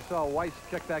Armstrong. You saw Weiss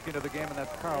check back into the game, and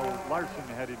that's Carl Larson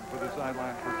heading for the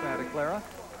sideline for Santa Clara.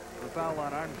 The foul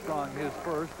on Armstrong, his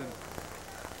first, and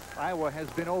Iowa has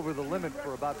been over the limit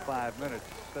for about 5 minutes.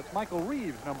 That's Michael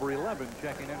Reeves, number 11,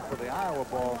 checking in for the Iowa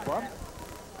ball club.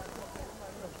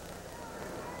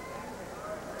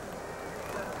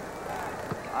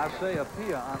 Isaiah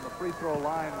Pia on the free throw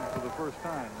line for the first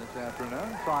time this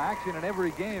afternoon. Saw action in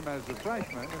every game as a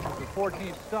freshman. This is his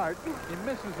 14th start. He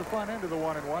misses the front end of the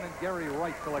 1-and-1, and Gary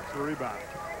Wright collects the rebound.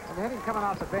 And they had him coming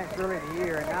off the bench early in the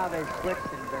year, and now they've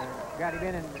switched and got him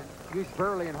in and used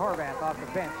Burley and Horvath off the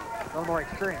bench. A little more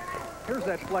experience. Here's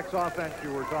that flex offense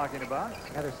you were talking about.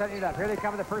 Yeah, they're setting it up. Here they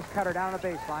come with the first cutter down the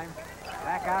baseline.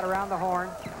 Back out around the horn.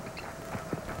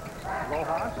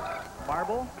 Rojas,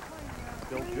 Marble,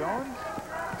 Bill Jones.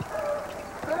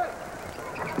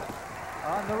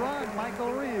 On the run,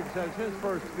 Michael Reeves has his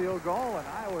first field goal, and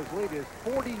Iowa's lead is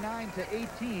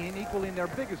 49-18, equaling their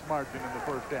biggest margin in the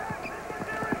first half.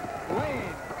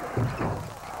 Lane.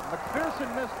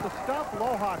 McPherson missed the stop.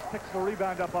 Lohas picks the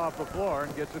rebound up off the floor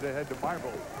and gets it ahead to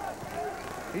Marble.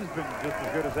 He's been just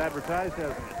as good as advertised,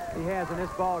 hasn't he? He has in this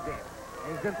ball game.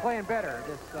 He's been playing better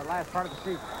this last part of the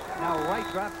season. Now Wright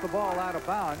drops the ball out of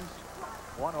bounds.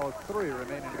 1:03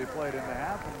 remaining to be played in the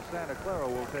half, and Santa Clara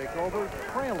will take over,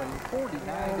 trailing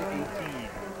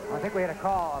 49-18. I think we had a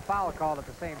foul called at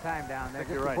the same time down there,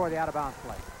 just before the out-of-bounds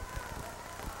play.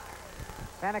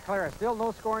 Santa Clara still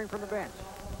no scoring from the bench.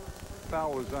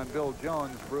 Foul was on Bill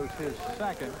Jones, Bruce, his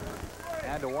second,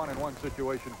 and a 1-and-1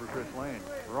 situation for Chris Lane.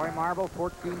 Roy Marble,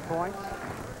 14 points.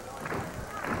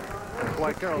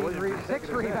 Like Carol Williams, 6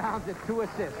 rebounds and 2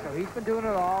 assists. So he's been doing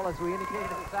it all. As we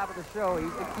indicated at the top of the show,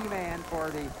 he's the key man for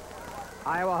the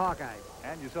Iowa Hawkeyes.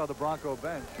 And you saw the Bronco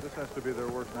bench. This has to be their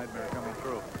worst nightmare coming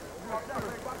through.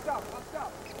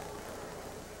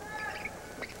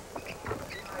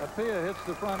 Apia hits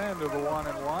the front end of the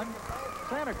 1-and-1.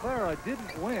 Santa Clara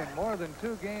didn't win more than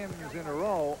 2 games in a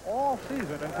row all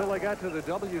season until they got to the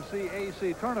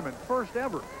WCAC tournament, first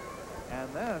ever.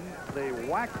 And then they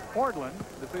whacked Portland,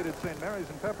 defeated St. Mary's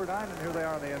and Pepperdine, and here they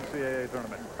are in the NCAA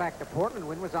tournament. In fact, the Portland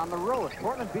win was on the road.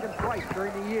 Portland beat them twice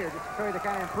during the year, just to show you the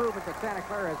kind of improvement that Santa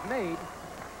Clara has made.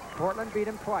 Portland beat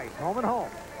them twice, home and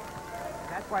home.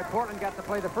 That's why Portland got to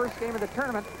play the first game of the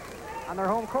tournament on their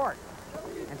home court.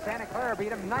 And Santa Clara beat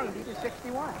them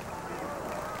 90-61.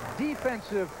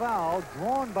 Defensive foul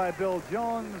drawn by Bill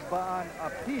Jones on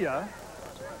Apia,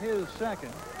 his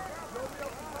second.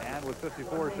 And with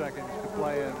 54 seconds to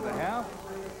play in the half,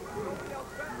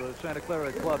 the Santa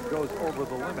Clara club goes over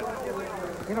the limit.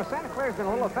 You know, Santa Clara's been a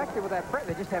little effective with that press.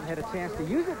 They just haven't had a chance to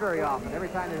use it very often. Every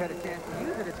time they've had a chance to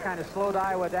use it, it's kind of slowed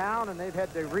Iowa down, and they've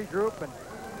had to regroup and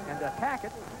attack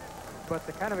it. But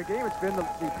the kind of a game it's been,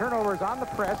 the turnovers on the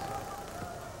press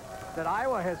that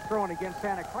Iowa has thrown against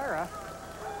Santa Clara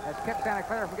has kept Santa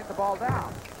Clara from getting the ball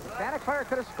down. If Santa Clara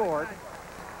could have scored,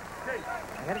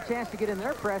 They had a chance to get in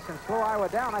their press and slow Iowa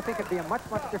down. I think it'd be a much,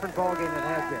 much different ball game than it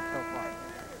has been so far.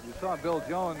 You saw Bill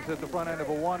Jones at the front end of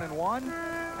a 1-and-1.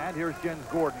 And here's Jens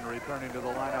Gordon returning to the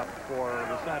lineup for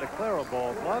the Santa Clara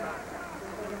Ball Club.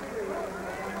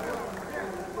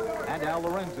 And Al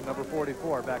Lorenzen, number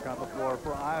 44, back on the floor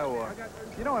for Iowa.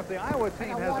 You know, if the Iowa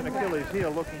team has an Achilles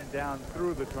heel looking down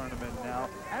through the tournament now,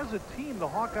 as a team, the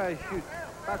Hawkeyes shoot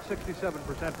about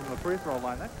 67% from the free throw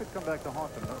line. That could come back to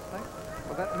haunt them, don't you think?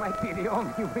 Well, that might be the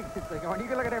only weakness thing. When you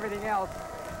can look at everything else,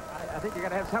 I think you're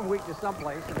going to have some weakness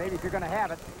someplace, and maybe if you're going to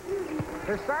have it,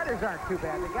 their starters aren't too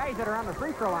bad. The guys that are on the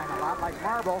free throw line a lot, like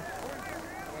Marble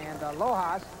and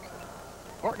Lojas,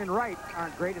 Horton and Wright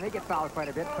aren't great, and they get fouled quite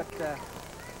a bit. But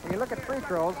when you look at free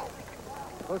throws,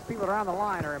 those people that are on the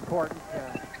line are important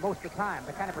most of the time,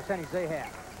 the kind of percentage they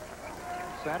have.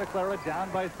 Santa Clara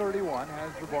down by 31,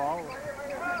 has the ball.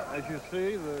 As you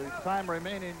see, the time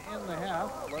remaining in the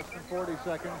half, less than 40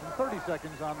 seconds, and 30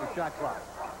 seconds on the shot clock.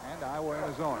 And Iowa in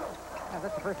a zone. Yeah,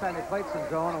 that's the first time they played some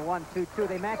zone, a 1-2-2.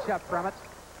 They match up from it.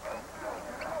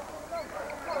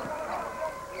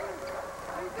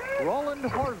 Roland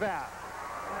Horvath.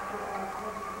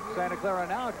 Santa Clara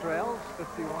now trails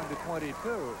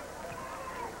 51-22.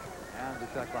 And the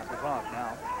shot clock is off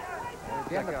now.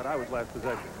 Check out Iowa's last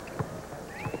possession.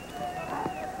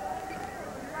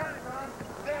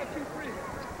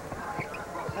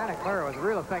 Santa Clara was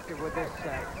real effective with this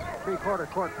three-quarter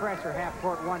court pressure,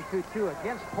 half-court 1-2-2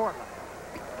 against Portland.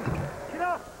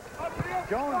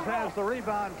 Jones has the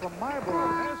rebound from Marble.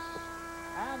 Miss.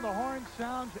 And the horn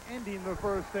sounds ending the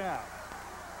first half.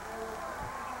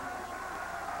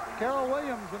 Carol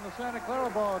Williams in the Santa Clara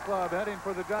Ball Club heading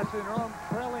for the dressing room,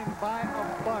 trailing by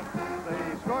a bunch.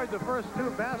 They scored the first 2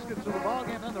 baskets of the ball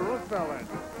game, then the roof fell in.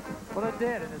 Well, it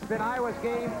did, and it's been Iowa's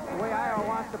game, the way Iowa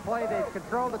wants to play. They've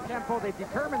controlled the tempo, they've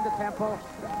determined the tempo,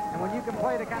 and when you can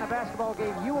play the kind of basketball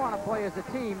game you want to play as a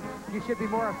team, you should be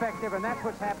more effective, and that's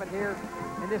what's happened here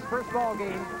in this first ball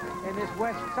game in this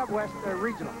Sub-West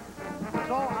regional.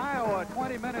 So Iowa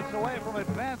 20 minutes away from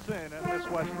advancing in this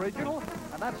West Regional,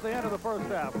 and that's the end of the first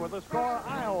half. With the score,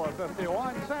 Iowa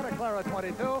 51, Santa Clara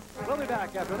 22. We'll be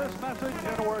back after this message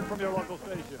and a word from your local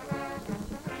station.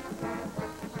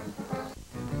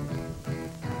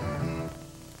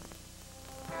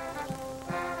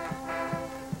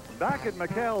 Back at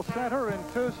McHale Center in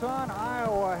Tucson,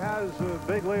 Iowa has a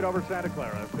big lead over Santa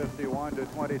Clara,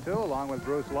 51-22, along with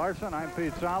Bruce Larson. I'm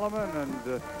Pete Solomon,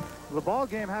 and the ball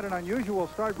game had an unusual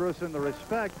start, Bruce, in the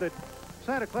respect that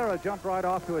Santa Clara jumped right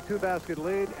off to a 2-basket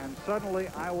lead, and suddenly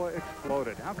Iowa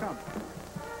exploded. How come?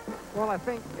 Well, I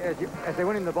think as they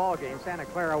went in the ball game, Santa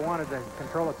Clara wanted to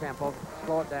control the tempo,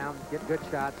 slow it down, get good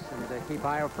shots, and keep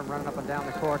Iowa from running up and down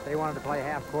the court. They wanted to play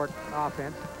half-court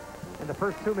offense. In the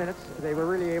first 2 minutes, they were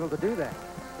really able to do that.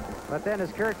 But then,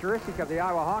 as characteristic of the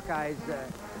Iowa Hawkeyes,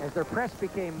 as their press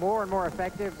became more and more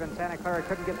effective and Santa Clara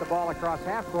couldn't get the ball across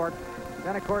half-court,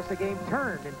 then, of course, the game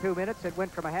turned in 2 minutes. It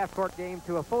went from a half-court game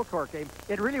to a full-court game.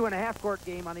 It really went a half-court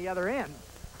game on the other end,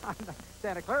 on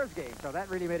Santa Clara's game, so that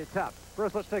really made it tough.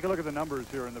 First, let's take a look at the numbers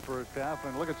here in the first half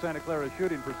and look at Santa Clara's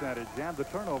shooting percentage. And the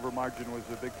turnover margin was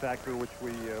a big factor, which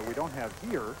we don't have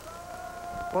here.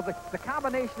 Well, the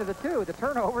combination of the two, the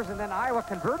turnovers and then Iowa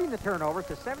converting the turnovers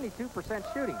to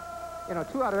 72% shooting. You know,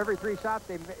 2 out of every 3 shots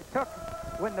they took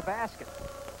went in the basket.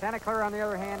 Santa Clara, on the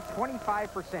other hand,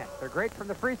 25%. They're great from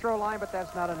the free throw line, but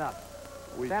that's not enough.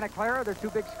 Santa Clara, their 2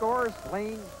 big scorers,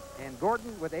 Lane and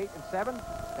Gordon, with 8 and 7.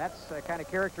 That's kind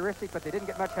of characteristic, but they didn't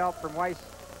get much help from Weiss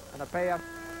and Apea.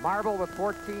 Marble with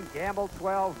 14, Gamble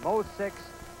 12, Mo 6.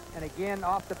 And again,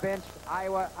 off the bench,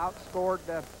 Iowa outscored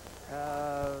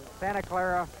Santa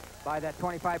Clara by that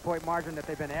 25-point margin that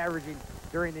they've been averaging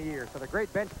during the year. So the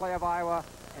great bench play of Iowa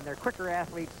and their quicker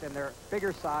athletes and their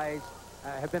bigger size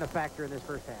have been a factor in this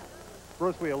first half.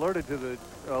 First, we alluded, to the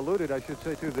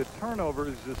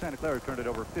turnovers. Santa Clara turned it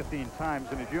over 15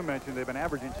 times, and as you mentioned, they've been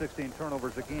averaging 16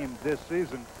 turnovers a game this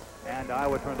season, and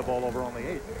Iowa turned the ball over only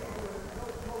 8.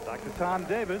 Dr. Tom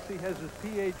Davis, he has his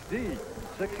Ph.D.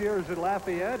 6 years at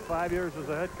Lafayette, 5 years as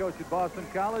a head coach at Boston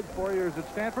College, 4 years at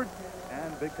Stanford,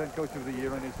 and Big Ten Coach of the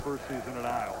Year in his first season at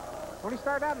Iowa. Well, he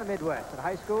started out in the Midwest, at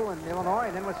high school in Illinois,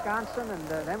 and then Wisconsin, and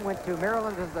then went to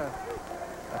Maryland as a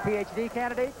Ph.D.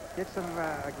 candidate, did some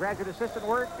graduate assistant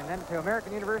work, and then to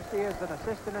American University as an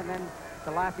assistant, and then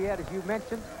to Lafayette, as you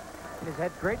mentioned, and has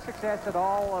had great success at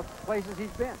all places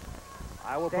he's been.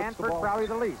 Iowa Stanford, probably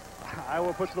the least.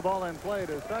 Iowa puts the ball in play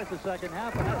to start the second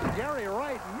half, and that's Gary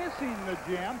Wright missing the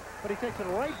jam, but he takes it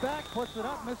right back, puts it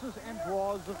up, misses, and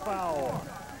draws the foul.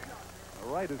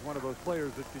 Wright is one of those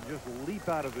players that can just leap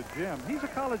out of the gym. He's a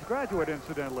college graduate,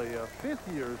 incidentally, a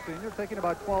fifth-year senior, taking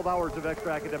about 12 hours of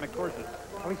extra academic courses.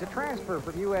 Well, he's a transfer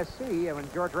from USC, and when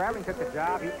George Raveling took the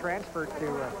job, he transferred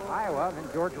to Iowa,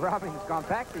 and George Raveling has gone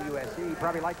back to USC. He'd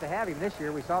probably like to have him this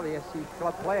year. We saw the SC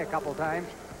club play a couple times.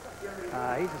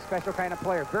 He's a special kind of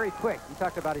player, very quick. You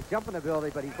talked about his jumping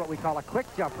ability, but he's what we call a quick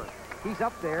jumper. He's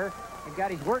up there and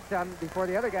got his work done before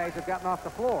the other guys have gotten off the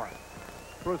floor.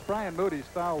 Bruce, Brian Moody's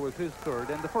foul was his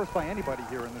third, and the first by anybody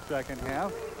here in the second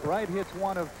half. Wright hits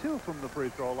 1 of 2 from the free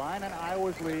throw line, and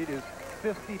Iowa's lead is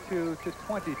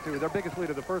 52-22. Their biggest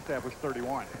lead of the first half was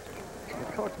 31. And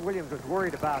Coach Williams was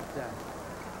worried about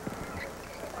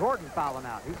Gordon fouling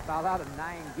out. He's fouled out in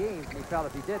 9 games, and he felt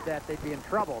if he did that, they'd be in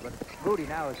trouble. But Moody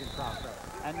now is in foul trouble.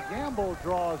 And Gamble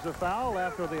draws a foul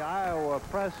after the Iowa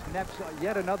press nets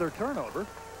yet another turnover.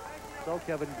 So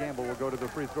Kevin Gamble will go to the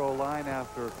free throw line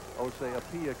after Osei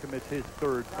Apia commits his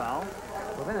third foul.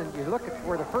 Well, then you look at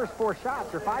where the first 4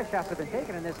 shots or 5 shots have been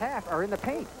taken in this half are in the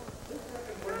paint.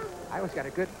 Iowa's got a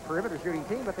good perimeter shooting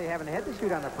team, but they haven't had to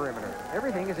shoot on the perimeter.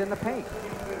 Everything is in the paint.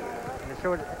 And it's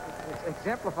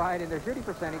exemplified in their shooting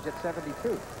percentage at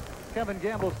 72. Kevin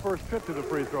Gamble's first trip to the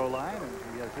free throw line, and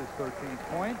he has his 13th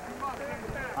point.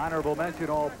 Honorable mention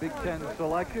all Big Ten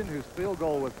selection, whose field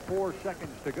goal with 4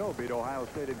 seconds to go beat Ohio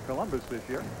State in Columbus this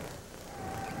year.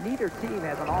 Neither team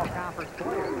has an all-conference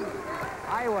player.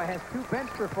 Iowa has 2 bench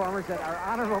performers that are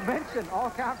honorable mention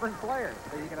all-conference players.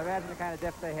 So you can imagine the kind of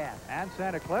depth they have. And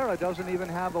Santa Clara doesn't even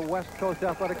have a West Coast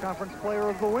Athletic Conference Player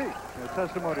of the Week. A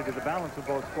testimony to the balance of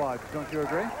both squads. Don't you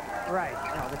agree? Right.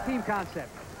 No, the team concept.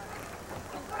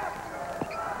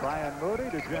 Brian Moody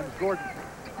to James Gordon.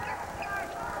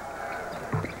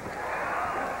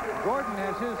 Gordon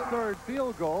has his third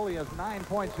field goal. He has 9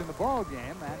 points in the ball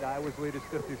game, and Iowa's lead is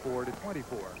 54-24.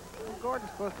 Well, Gordon's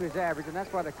close to his average, and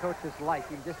that's why the coaches like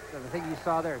him. Just the thing you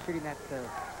saw there, shooting that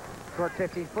short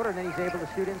 15-footer, and then he's able to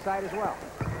shoot inside as well.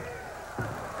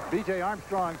 B.J.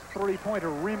 Armstrong's three-pointer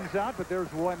rims out, but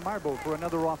there's one marble for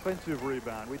another offensive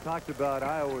rebound. We talked about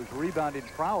Iowa's rebounding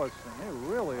prowess, and they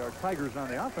really are tigers on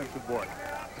the offensive board.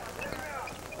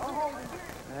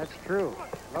 That's true.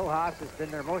 Lojas has been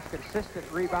their most consistent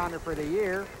rebounder for the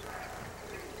year.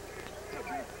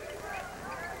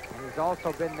 And he's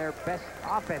also been their best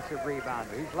offensive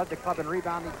rebounder. He's led the club in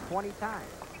rebounding 20 times.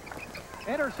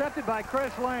 Intercepted by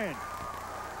Chris Lane.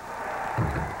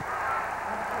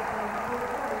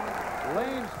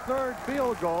 Lane's third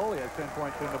field goal. He has 10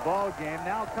 points in the ball game.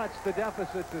 Now cuts the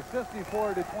deficit to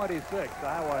 54-26.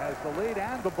 Iowa has the lead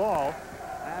and the ball,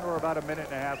 and we're about a minute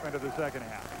and a half into the second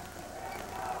half.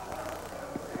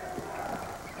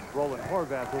 Roland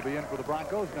Horvath will be in for the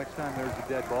Broncos next time there's a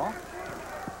dead ball.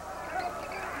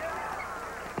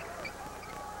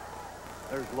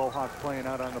 There's Lojas playing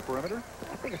out on the perimeter.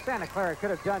 I think Santa Clara could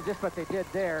have done just what they did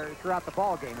there throughout the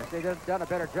ball game. If they'd done a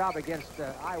better job against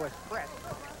Iowa's press.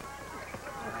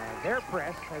 And their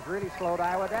press has really slowed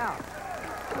Iowa down.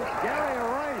 Gary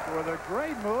Wright with a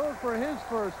great move for his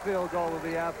first field goal of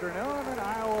the afternoon, and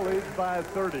Iowa leads by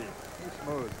 30. He's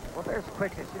smooth. Well, there's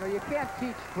quickness. You know, you can't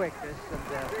teach quickness, and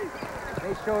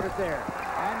they showed it there.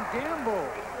 And Gamble,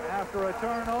 after a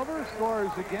turnover,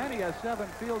 scores again. He has 7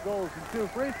 field goals and 2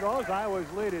 free throws. Iowa's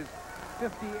lead is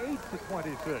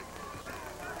 58-26.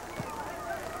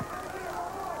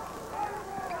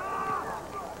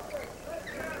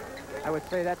 I would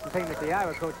say that's the thing that the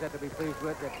Iowa coach had to be pleased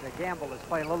with, that Gamble is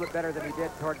playing a little bit better than he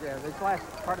did toward this last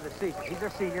part of the season. He's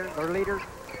their senior, their leader,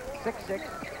 6'6".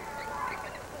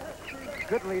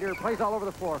 Good leader, plays all over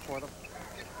the floor for them.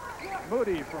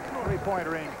 Moody from three-point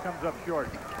range comes up short.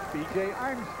 B.J.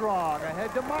 Armstrong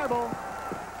ahead to Marble.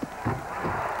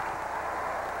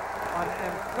 An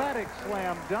emphatic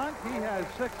slam dunk. He has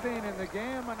 16 in the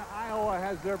game, and Iowa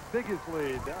has their biggest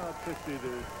lead,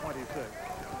 50-26.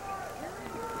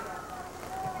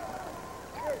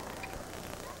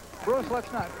 Bruce,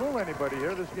 let's not fool anybody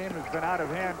here. This game has been out of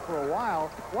hand for a while.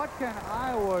 What can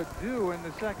Iowa do in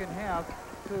the second half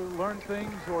to learn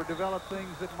things or develop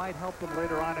things that might help them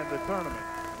later on in the tournament?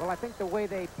 Well, I think the way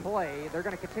they play, they're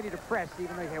going to continue to press,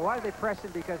 even though you say, why are they pressing?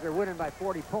 Because they're winning by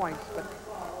 40 points. But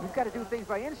you've got to do things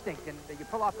by instinct, and you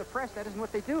pull off the press. That isn't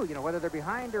what they do. You know, whether they're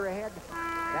behind or ahead,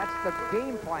 that's the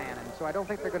game plan. And so I don't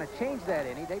think they're going to change that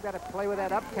any. They've got to play with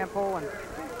that up-tempo, and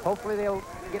hopefully they'll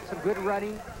get some good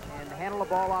running and handle the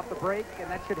ball off the break, and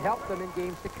that should help them in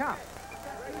games to come.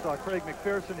 So Craig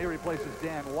McPherson here replaces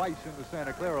Dan Weiss in the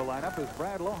Santa Clara lineup as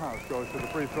Brad Lojas goes to the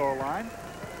free throw line.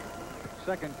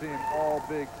 Second team All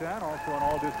Big Ten, also an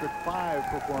All District 5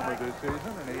 performer this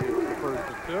season, and he is the first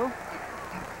of 2.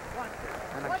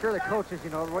 And I'm sure the coaches, you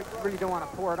know, really don't want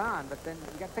to pour it on, but then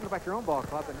you got to think about your own ball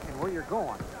club and where you're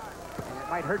going. And it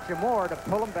might hurt you more to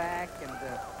pull them back and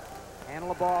handle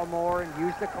the ball more and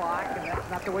use the clock, and that's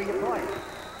not the way you play.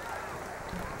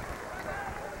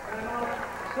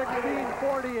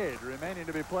 16:48 remaining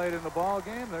to be played in the ball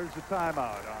game. There's a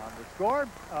timeout on the score,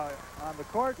 on the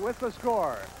court with the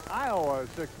score. Iowa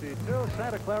 62,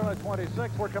 Santa Clara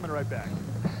 26. We're coming right back.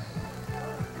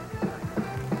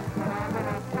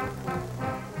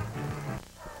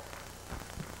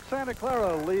 Santa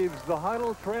Clara leaves the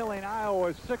huddle trailing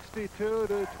Iowa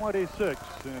 62-26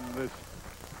 in this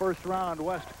first round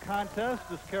West contest.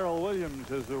 As Carol Williams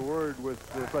has a word with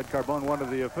Fred Carbone, one of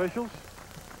the officials.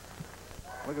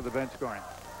 Look at the bench scoring.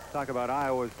 Talk about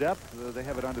Iowa's depth. They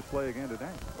have it on display again today.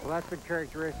 Well, that's been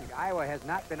characteristic. Iowa has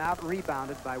not been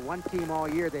out-rebounded by one team all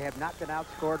year. They have not been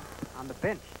outscored on the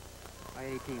bench by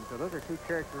any team. So those are two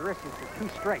characteristics, or two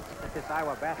strengths that this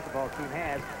Iowa basketball team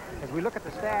has. As we look at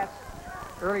the stats,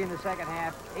 early in the second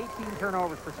half, 18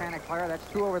 turnovers for Santa Clara. That's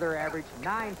 2 over their average,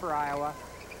 9 for Iowa.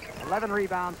 11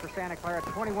 rebounds for Santa Clara,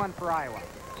 21 for Iowa.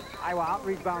 Iowa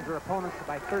out-rebounds their opponents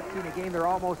by 13 a game. They're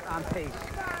almost on pace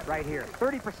right here.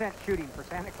 30% shooting for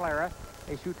Santa Clara.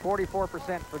 They shoot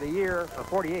 44% for the year, or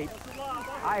 48.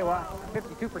 Iowa,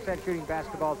 52% shooting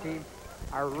basketball team,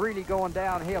 are really going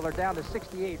downhill. They're down to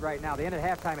 68 right now. They end at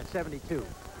halftime at 72.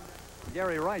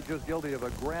 Gary Wright just guilty of a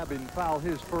grabbing foul,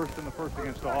 his first and the first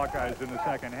against the Hawkeyes in the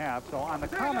second half. So on the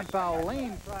common foul,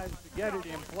 Lane tries to get it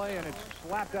in play, and it's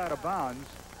slapped out of bounds.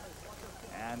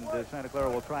 And Santa Clara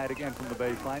will try it again from the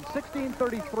baseline.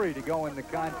 16:33 to go in the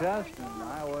contest, and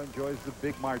Iowa enjoys the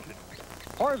big margin.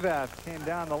 Horvath came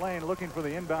down the lane looking for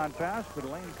the inbound pass, but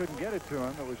Lane couldn't get it to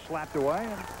him. It was slapped away,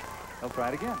 and they'll try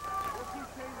it again.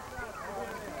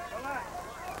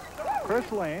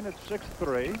 Chris Lane at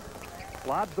 6'3",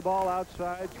 lobs the ball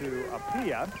outside to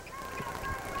Apia.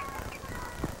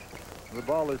 The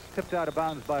ball is tipped out of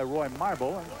bounds by Roy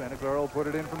Marble, and Santa Clara will put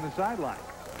it in from the sideline.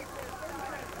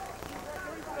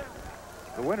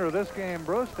 The winner of this game,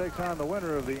 Bruce, takes on the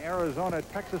winner of the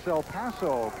Arizona-Texas El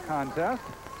Paso contest.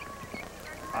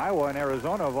 Iowa and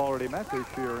Arizona have already met this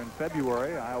year in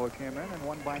February. Iowa came in and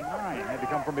won by 9. Had to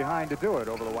come from behind to do it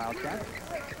over the Wildcats.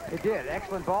 It did.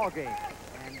 Excellent ball game.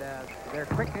 And their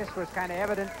quickness was kind of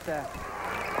evident.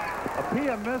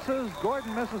 Apia misses.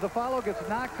 Gordon misses the foul, gets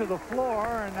knocked to the floor,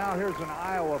 and now here's an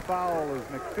Iowa foul as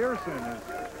McPherson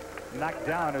is knocked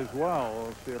down as well.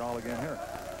 We'll see it all again here.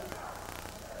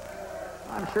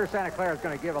 I'm sure Santa Clara is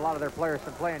going to give a lot of their players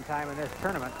some playing time in this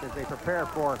tournament as they prepare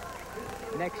for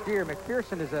next year.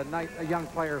 McPherson is a young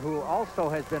player who also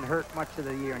has been hurt much of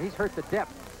the year, and he's hurt the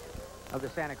depth of the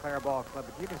Santa Clara ball club.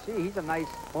 But you can see he's a nice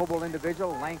mobile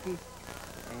individual, lanky,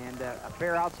 and a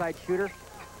fair outside shooter.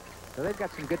 So they've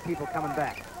got some good people coming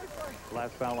back.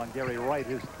 Last foul on Gary Wright,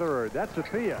 his third. That's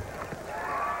Apia.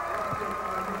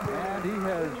 And he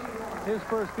has his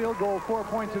first field goal, 4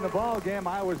 points in the ball game.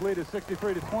 Iowa's lead is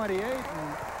 63-28,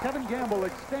 and Kevin Gamble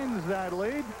extends that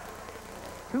lead.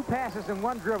 2 passes and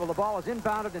 1 dribble. The ball is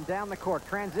inbounded and down the court.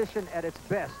 Transition at its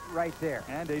best right there.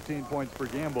 And 18 points for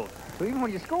Gamble. So even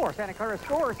when you score, Santa Clara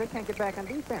scores, they can't get back on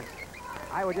defense.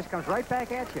 Iowa just comes right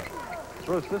back at you.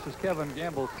 Bruce, this is Kevin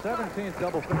Gamble's 17th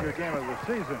double-figure game of the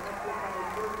season.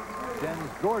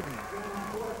 Jens Gordon.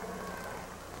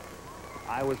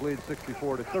 Iowa's lead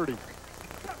 64-30.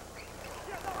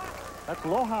 That's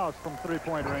Lohaus from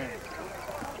three-point range.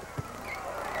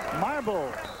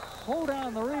 Marble pulled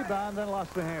down the rebound, then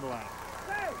lost the handle on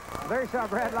it. There you saw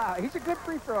Brad Lau. He's a good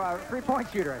three-point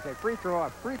shooter. I say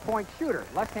three-point shooter.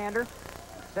 Left-hander,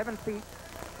 7 feet.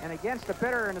 And against a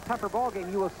better and a tougher ball game,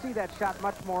 you will see that shot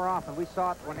much more often. We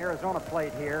saw it when Arizona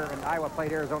played here, and Iowa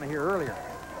played Arizona here earlier.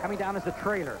 Coming down as a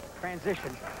trailer,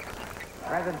 transition.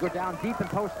 Rather than go down deep and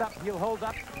post up, he'll hold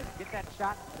up, get that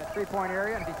shot in the three-point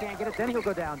area, and if he can't get it, then he'll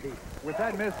go down deep. With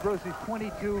that miss, Bruce, he's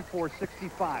 22 for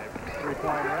 65.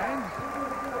 Three-point range.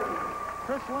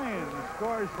 Chris Lane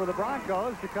scores for the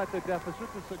Broncos to cut the deficit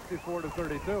to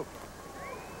 64-32.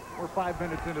 We're 5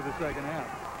 minutes into the second half.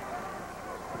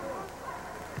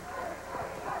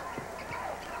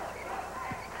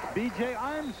 B.J.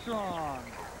 Armstrong.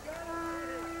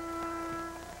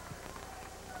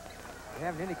 They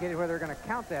haven't indicated whether they're going to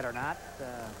count that or not.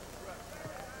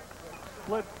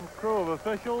 Split crew of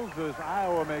officials as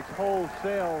Iowa makes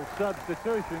wholesale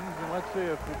substitutions, and let's see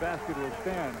if the basket will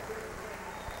stand.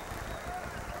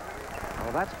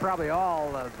 Well, that's probably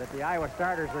all that the Iowa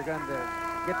starters are going to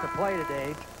get to play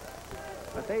today.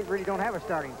 But they really don't have a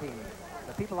starting team.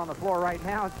 The people on the floor right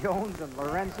now, Jones and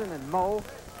Lorenzen and Moe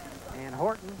and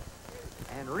Horton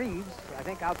and Reeves. I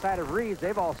think outside of Reeves,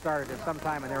 they've all started at some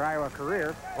time in their Iowa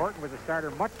career. Horton was a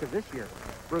starter much of this year.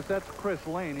 Bruce, that's Chris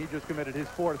Lane. He just committed his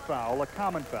 4th foul. A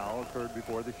common foul occurred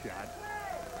before the shot.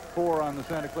 4 on the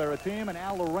Santa Clara team, and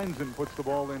Al Lorenzen puts the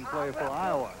ball in play for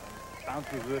Iowa.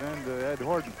 Bounces it into Ed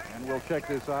Horton, and we'll check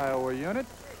this Iowa unit.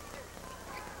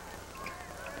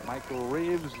 Michael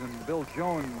Reeves and Bill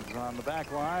Jones on the back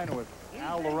line with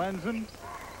Al Lorenzen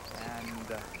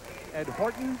and Ed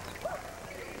Horton.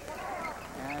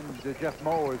 And Jeff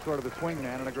Moe is sort of a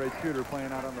swingman and a great shooter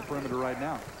playing out on the perimeter right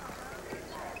now.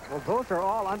 Well, those are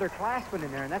all underclassmen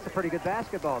in there, and that's a pretty good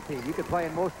basketball team. You could play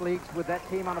in most leagues with that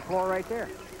team on the floor right there.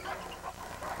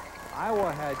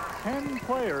 Iowa had 10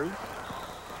 players.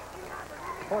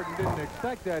 Horton didn't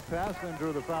expect that pass, then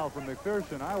drew the foul from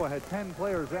McPherson. Iowa had 10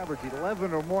 players average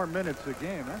 11 or more minutes a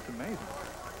game. That's amazing.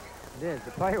 It is.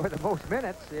 The player with the most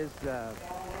minutes is,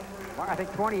 I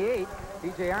think, 28.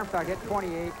 B.J. Armstrong had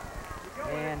 28.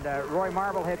 And Roy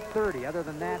Marble had 30. Other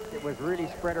than that, it was really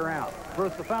spread around.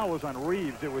 First, the foul was on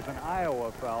Reeves. It was an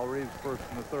Iowa foul. Reeves first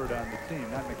and the 3rd on the team,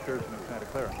 not McPherson and Santa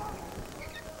Clara.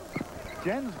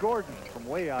 Jens Gordon from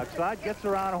way outside gets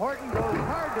around Horton, goes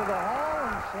hard to the hole,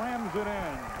 and slams it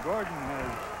in. Gordon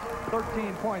has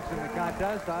 13 points in the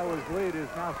contest. Iowa's lead is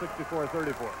now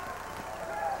 64-34.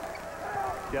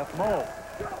 Jeff Moe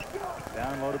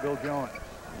down low to Bill Jones.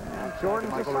 And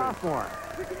Jordan's a sophomore.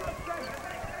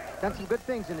 Done some good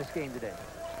things in this game today.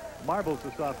 Marble's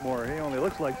a sophomore. He only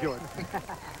looks like Jordan.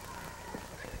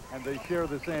 And they share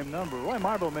the same number. Roy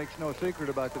Marble makes no secret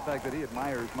about the fact that he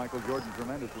admires Michael Jordan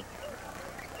tremendously.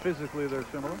 Physically, they're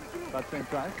similar, about the same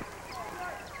size.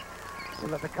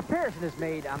 Well, the comparison is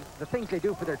made on the things they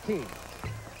do for their team.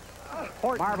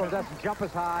 Marble doesn't jump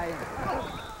as high.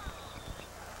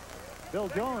 Bill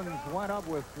Jones went up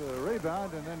with the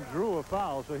rebound and then drew a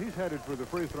foul, so he's headed for the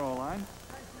free throw line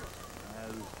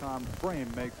as Tom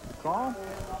Frame makes the call.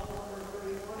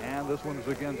 And this one's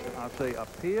against, I'll say,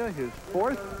 Apia, his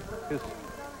 4th, his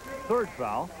 3rd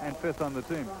foul, and 5th on the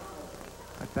team.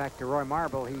 But back to Roy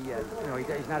Marble, he's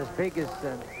not as big as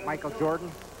Michael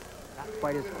Jordan, not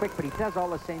quite as quick, but he does all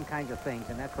the same kinds of things,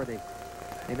 and that's where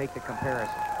they make the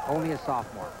comparison. Only a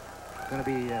sophomore. Going to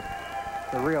be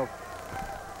the real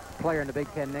player in the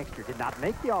Big Ten next year. Did not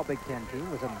make the All-Big Ten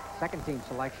team. Was a 2nd-team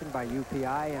selection by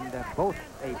UPI and both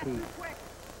AP.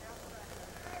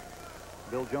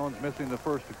 Bill Jones missing the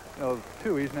first of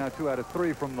 2. He's now 2 out of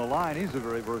 3 from the line. He's a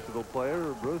very versatile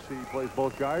player. Bruce, he plays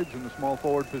both guards in the small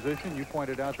forward position. You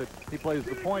pointed out that he plays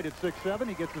the point at 6'7".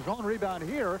 He gets his own rebound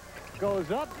here.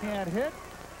 Goes up, can't hit.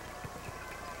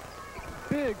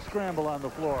 Big scramble on the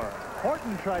floor.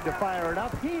 Horton tried to fire it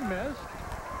up. He missed.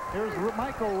 Here's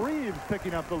Michael Reeves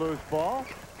picking up the loose ball.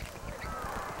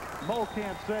 Moe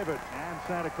can't save it. And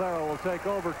Santa Clara will take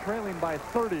over, trailing by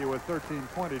 30 with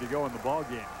 13:20 to go in the ball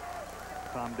game.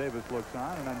 Tom Davis looks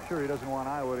on, and I'm sure he doesn't want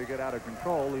Iowa to get out of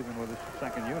control, even with his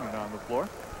 2nd unit on the floor.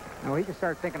 No, he can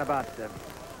start thinking about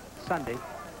Sunday.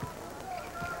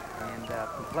 And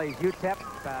he plays UTEP.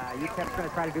 UTEP's going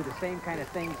to try to do the same kind of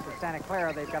things as Santa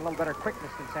Clara. They've got a little better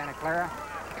quickness than Santa Clara.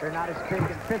 They're not as big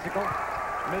and physical.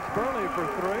 Mitch Burley for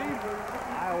 3.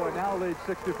 Iowa now leads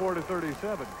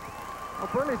 64-37. Well,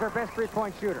 Burley's our best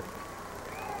 3-point shooter.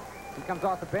 He comes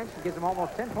off the bench and gives them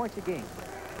almost 10 points a game.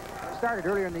 Started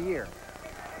earlier in the year.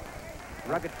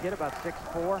 Rugged kid, about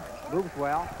 6'4", moves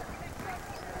well.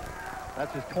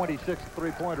 That's his 26th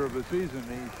three-pointer of the season.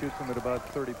 He shoots them at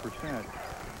about 30%.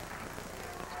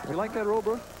 You like that rule,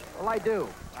 Bruce? Well, I do.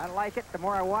 I like it the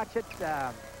more I watch it,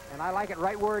 and I like it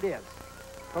right where it is.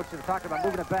 Coaches are talking about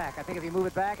moving it back. I think if you move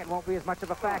it back, it won't be as much of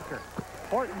a factor.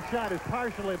 Horton's shot is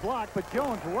partially blocked, but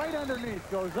Jones right underneath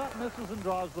goes up, misses, and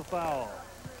draws the foul.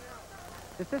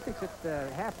 Statistics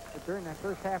at during that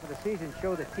first half of the season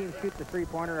show that teams shoot the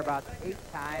three-pointer about 8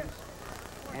 times,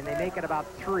 and they make it about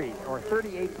 3, or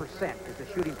 38% is the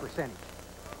shooting percentage.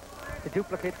 To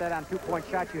duplicate that on 2-point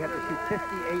shots, you have to shoot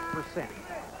 58%.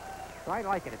 So I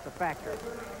like it. It's a factor.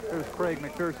 There's Craig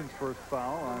McPherson's first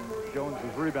foul on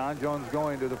Jones's rebound. Jones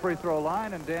going to the free throw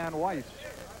line, and Dan Weiss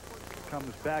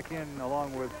comes back in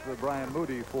along with Brian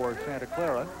Moody for Santa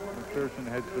Clara. McPherson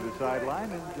heads to the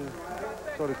sideline, and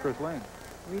so does Chris Lane.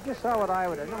 You just saw what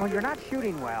Iowa did. When you're not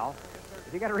shooting well,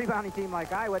 if you got a rebounding team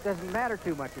like Iowa, it doesn't matter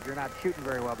too much if you're not shooting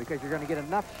very well, because you're going to get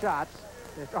enough shots.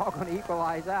 It's all going to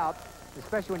equalize out,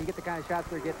 especially when you get the kind of shots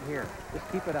they're getting here. Just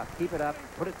keep it up,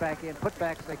 put it back in, put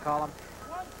backs, they call them.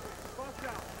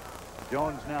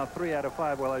 Jones now 3 out of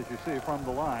 5, well, as you see, from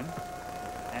the line,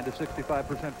 and a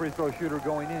 65% free throw shooter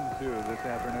going into this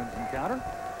afternoon's encounter.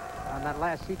 On that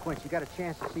last sequence, you got a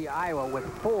chance to see Iowa with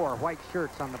 4 white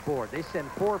shirts on the board. They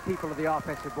send 4 people to the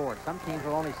offensive board. Some teams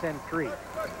will only send 3,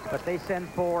 but they send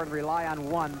 4 and rely on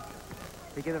 1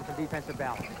 to give them some defensive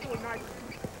balance.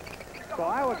 So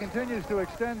Iowa continues to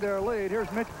extend their lead.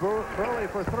 Here's Mitch Burley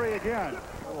for three again.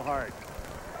 A little hard.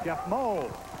 Jeff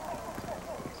Moe.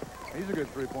 He's a good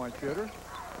three-point shooter.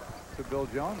 To Bill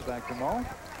Jones, back to Moe.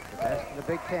 The best in the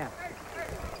Big Ten.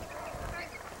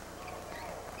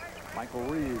 Michael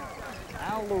Reeves.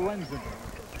 Al Lorenzen.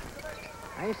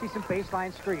 Now you see some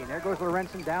baseline screen. There goes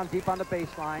Lorenzen down deep on the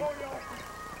baseline.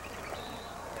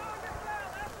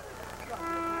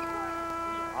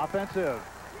 Offensive.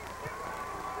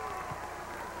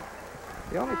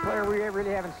 The only player we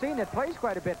really haven't seen that plays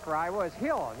quite a bit for Iowa is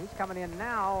Hill. He's coming in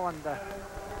now, and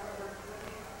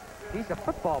he's a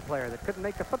football player that couldn't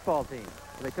make the football team.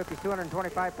 So they took his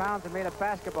 225 pounds and made a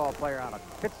basketball player out of it.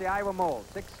 Fits the Iowa mold.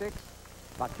 6'6",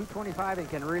 about 225, and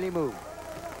can really move.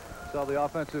 Saw the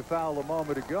offensive foul a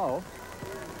moment ago.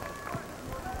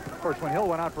 Of course, when Hill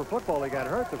went out for football, he got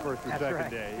hurt the first or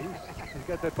second day. He's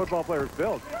got that football player's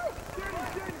built.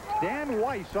 Dan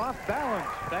Weiss off balance.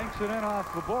 Banks it in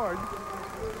off the board.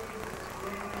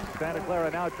 Santa Clara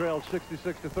now trails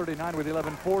 66-39 with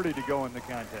 11:40 to go in the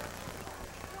contest.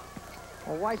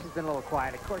 Well, Weiss has been a little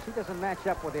quiet. Of course, he doesn't match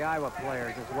up with the Iowa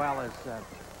players as well as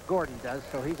Gordon does,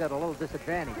 so he's at a little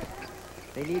disadvantage.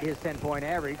 They need his 10-point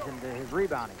average and his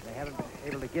rebounding. They haven't been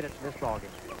able to get it in this ballgame.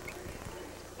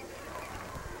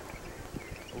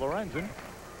 Lorenzen.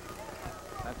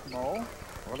 That's Moe.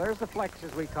 Well, there's the flex,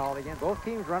 as we call it again. Both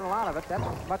teams run a lot of it. That's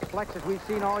as much flex as we've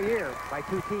seen all year by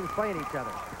two teams playing each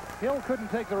other. Hill couldn't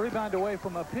take the rebound away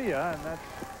from Apia, and that's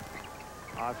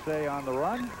Ashe on the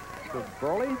run to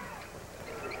Burley.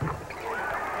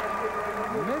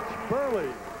 Mitch Burley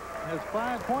has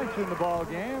 5 points in the ball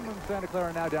game, and Santa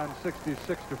Clara now down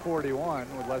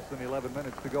 66-41 with less than 11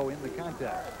 minutes to go in the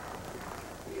contest.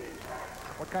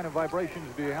 What kind of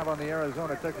vibrations do you have on the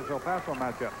Arizona-Texas El Paso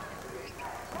matchup?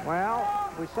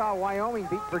 Well, we saw Wyoming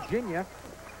beat Virginia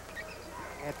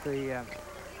at the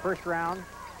first round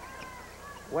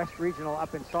West Regional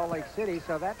up in Salt Lake City,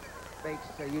 so that makes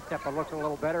UTEP look a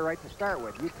little better right to start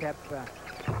with. UTEP,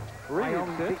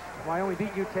 Wyoming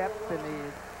beat UTEP in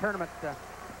the tournament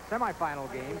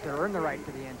semifinal game to earn the right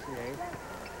to the NCAA.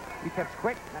 UTEP's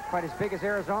quick, not quite as big as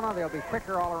Arizona. They'll be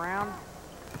quicker all around.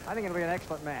 I think it'll be an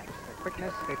excellent match. The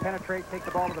quickness, they penetrate, take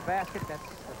the ball to the basket. That's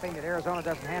the thing that Arizona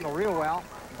doesn't handle real well.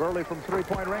 Burley from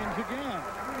three-point range again.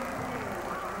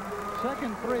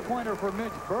 Second three-pointer for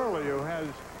Mitch Burley, who has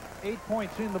 8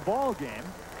 points in the ball game.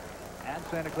 And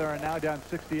Santa Clara now down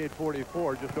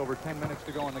 68-44, just over 10 minutes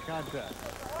to go in the contest.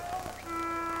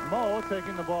 Moe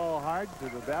taking the ball hard to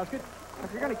the basket.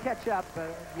 If you're going to catch up,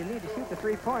 you need to shoot the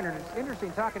three-pointer. And it's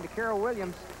interesting talking to Carroll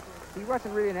Williams. He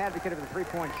wasn't really an advocate of the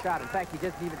three-point shot. In fact, he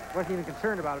wasn't even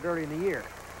concerned about it early in the year.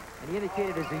 And he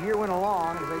indicated as the year went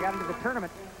along, as they got into the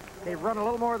tournament, they run a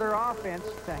little more of their offense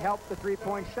to help the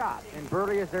three-point shot. And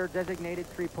Burley is their designated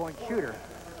three-point shooter.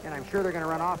 And I'm sure they're going to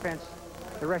run offense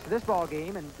the rest of this ball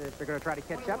game, and they're going to try to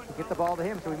catch up and get the ball to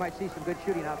him, so we might see some good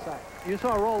shooting outside. You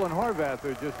saw Roland Horvath,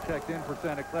 who just checked in for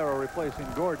Santa Clara, replacing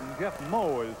Gordon. Jeff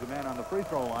Moe is the man on the free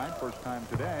throw line, first time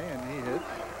today, and he hits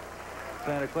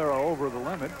Santa Clara over the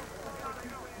limit.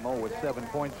 Moe with 7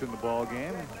 points in the ball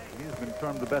game. He's been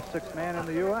termed the best sixth man in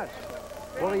the U.S.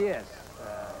 Well, he is.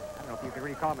 I don't know if you can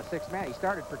really call him a sixth man. He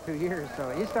started for 2 years,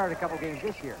 so he started a couple games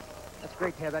this year. That's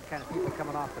great to have that kind of people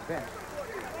coming off the bench.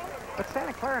 But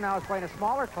Santa Clara now is playing a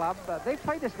smaller club. They've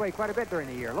played this way quite a bit during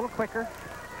the year, a little quicker.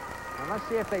 And let's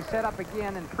see if they set up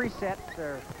again and preset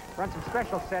or run some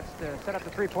special sets to set up the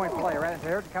three-point play. Right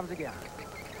there it comes again.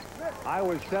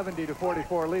 Iowa's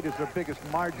 70-44 lead is their biggest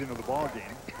margin of the ball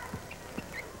game.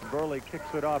 Burley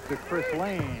kicks it off to Chris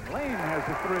Lane. Lane has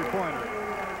the three-pointer.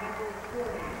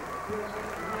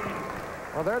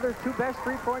 Well, they're their two best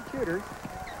three-point shooters.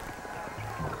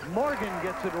 Morgan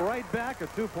gets it right back, a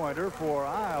two-pointer for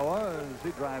Iowa as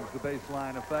he drives the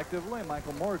baseline effectively.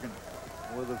 Michael Morgan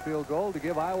with a field goal to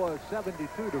give Iowa a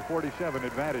 72-47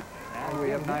 advantage. And we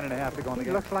have 9.5 to go in the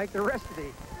game. Looks like the rest of the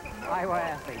Iowa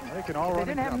athletes. They can all if run.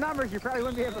 They didn't have numbers, you probably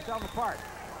wouldn't be able to tell them apart.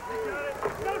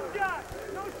 No shot!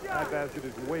 No shot! That basket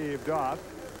is waved off.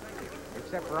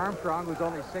 Except for Armstrong, who's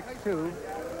only 6'2",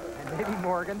 and maybe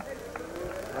Morgan.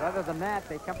 But other than that,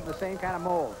 they come from the same kind of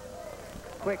mold.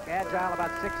 Quick, agile, about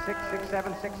 6'6",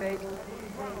 6'7", 6'8".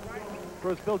 Of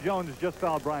course, Bill Jones just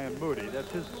fouled Brian Moody.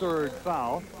 That's his third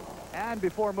foul. And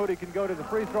before Moody can go to the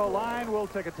free throw line, we'll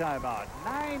take a timeout.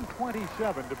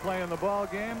 9:27 to play in the ball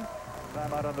game.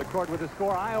 Timeout on the court with the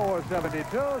score: Iowa 72,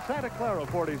 Santa Clara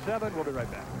 47. We'll be right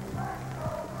back.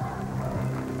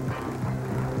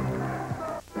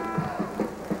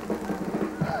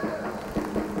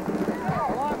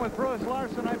 Along with Bruce Bruce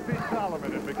Larson. I'm Pete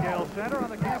Solomon at McHale Center on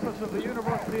the campus of the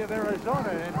University of Arizona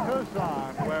in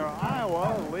Tucson, where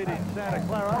Iowa, leading Santa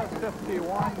Clara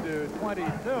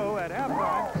 51-22 at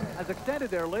halftime, has extended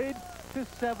their lead to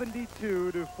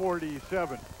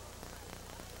 72-47.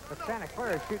 But Santa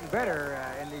Clara is shooting better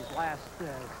in these last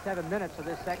 7 minutes of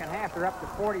this second half. They're up to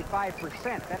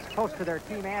 45%. That's close to their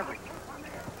team average.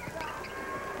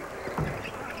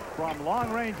 From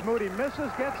long range, Moody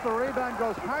misses, gets the rebound,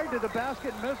 goes hard to the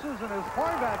basket, misses, and as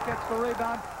Horvath gets the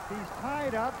rebound, he's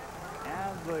tied up,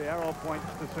 and the arrow points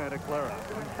to Santa Clara.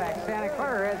 In fact, Santa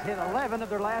Clara has hit 11 of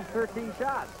their last 13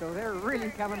 shots, so they're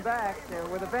really coming back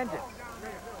with a vengeance.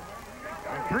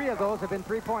 And 3 of those have been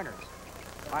three-pointers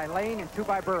by Lane and 2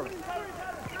 by Burley.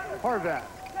 Horvath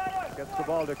gets the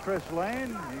ball to Chris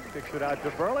Lane. He kicks it out to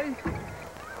Burley.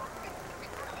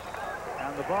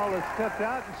 And the ball is tipped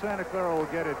out, and Santa Clara will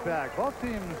get it back. Both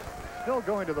teams still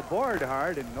going to the board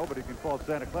hard, and nobody can fault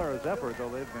Santa Clara's effort, though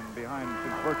they've been behind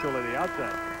since virtually the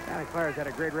outset. Santa Clara's had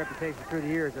a great reputation through the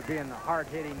years of being a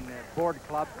hard-hitting board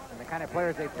club, and the kind of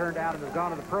players they've turned out and have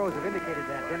gone to the pros have indicated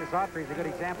that. Dennis Autry is a good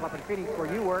example up in Phoenix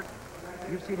where you work.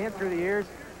 You've seen him through the years.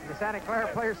 The Santa Clara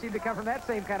players seem to come from that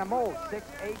same kind of mold. 6,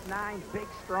 8, 9, big,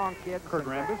 strong kids. Kurt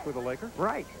Rambis with the Lakers.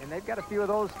 Right, and they've got a few of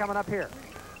those coming up here.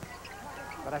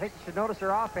 But I think you should notice their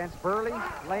offense. Burley,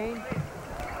 Lane,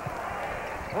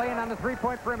 playing on the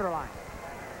three-point perimeter line.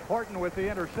 Horton with the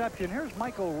interception. Here's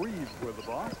Michael Reeves with the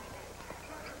ball.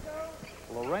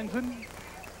 Lorenzen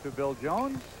to Bill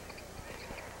Jones.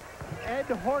 Ed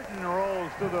Horton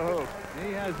rolls to the hoop.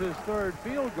 He has his 3rd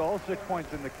field goal, 6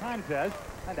 points in the contest,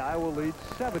 and Iowa leads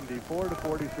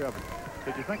 74-47.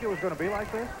 Did you think it was going to be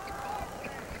like this?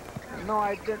 No,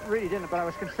 I really didn't, but I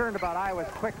was concerned about Iowa's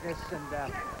quickness and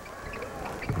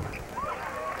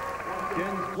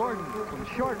Jens Gordon from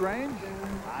short range.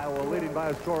 Iowa leading by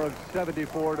a score of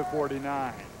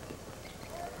 74-49.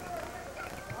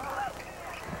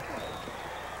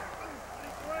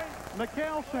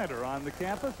 McHale Center on the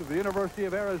campus of the University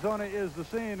of Arizona is the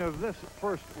scene of this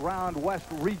first round West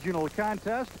Regional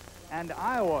contest. And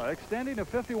Iowa, extending a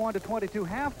 51-22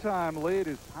 halftime lead,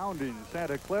 is pounding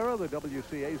Santa Clara, the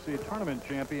WCAC tournament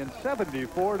champion,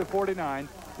 74-49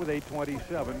 with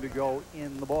 8:27 to go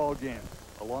in the ball game.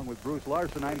 Along with Bruce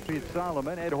Larson, I'm Pete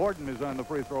Solomon. Ed Horton is on the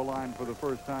free throw line for the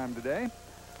first time today.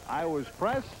 Iowa's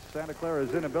press, Santa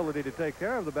Clara's inability to take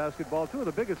care of the basketball, 2 of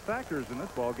the biggest factors in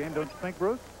this ball game, don't you think,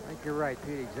 Bruce? I think you're right,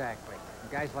 Pete, exactly. And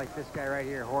guys like this guy right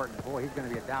here, Horton, boy, he's going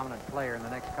to be a dominant player in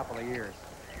the next couple of years.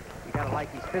 You got to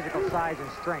like his physical size and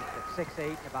strength at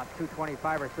 6'8", about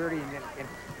 225 or 30, and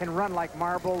can run like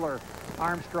Marble or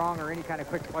Armstrong or any kind of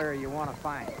quick player you want to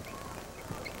find.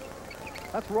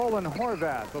 That's Roland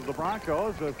Horvath of the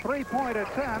Broncos. A 3-point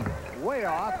attempt, way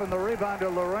off, and the rebound to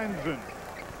Lorenzen.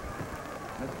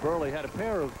 Miss Burley had a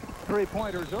pair of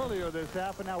 3-pointers earlier this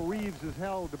half, and now Reeves is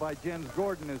held by Jens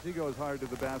Gordon as he goes hard to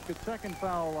the basket. 2nd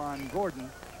foul on Gordon,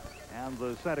 and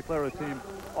the Santa Clara team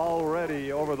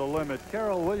already over the limit.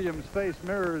 Carroll Williams' face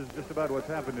mirrors just about what's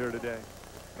happened here today.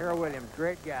 Carroll Williams,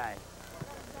 great guy.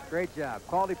 Great job.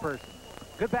 Quality person.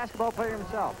 Good basketball player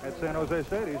himself. At San Jose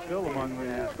State, he's still among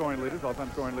the scoring leaders,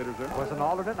 all-time scoring leaders there. Was an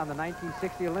alternate on the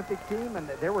 1960 Olympic team, and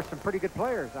there were some pretty good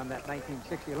players on that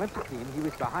 1960 Olympic team. He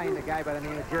was behind a guy by the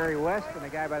name of Jerry West and a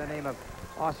guy by the name of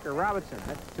Oscar Robinson.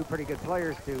 That's 2 pretty good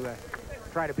players to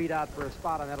try to beat out for a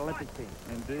spot on that Olympic team.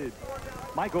 Indeed.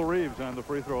 Michael Reeves on the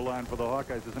free throw line for the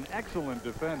Hawkeyes is an excellent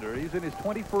defender. He's in his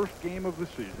 21st game of the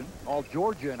season. All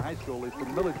Georgia in high school. He's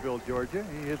from Milledgeville, Georgia.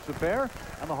 He hits a pair,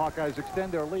 and the Hawkeyes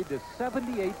extend their lead to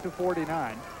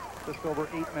 78-49. Just over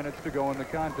 8 minutes to go in the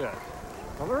contest.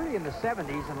 Well, early in the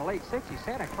 70s and the late 60s,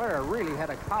 Santa Clara really had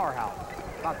a powerhouse.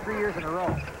 About 3 years in a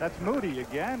row. That's Moody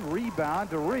again. Rebound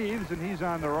to Reeves, and he's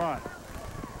on the run.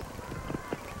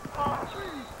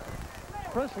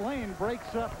 Chris Lane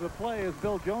breaks up the play as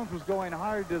Bill Jones was going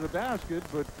hard to the basket,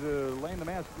 but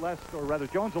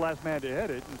Jones the last man to hit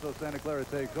it, and so Santa Clara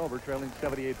takes over, trailing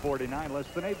 78-49, less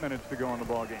than 8 minutes to go in the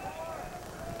ball game.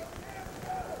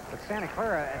 But Santa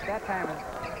Clara, at that time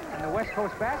in the West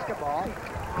Coast basketball,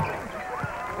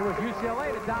 it was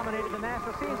UCLA that dominated the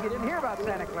national scenes. You didn't hear about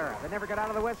Santa Clara. They never got out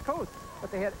of the West Coast,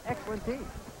 but they had excellent teams.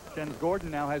 Jens Gordon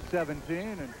now has 17,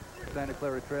 and Santa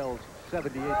Clara trails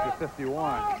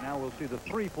 78-51. Now we'll see the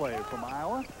 3 play from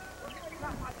Iowa.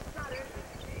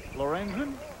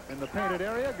 Lorenzen in the painted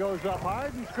area goes up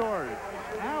hard and scores.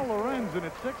 Al Lorenzen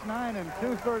at 6'9" and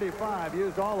 235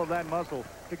 used all of that muscle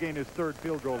to gain his 3rd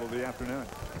field goal of the afternoon.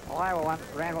 Well, Iowa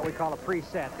ran what we call a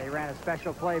preset. They ran a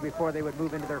special play before they would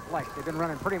move into their flex. They've been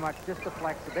running pretty much just the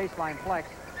flex, the baseline flex.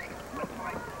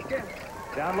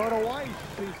 Down low to Weiss.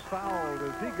 He's fouled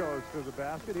as he goes to the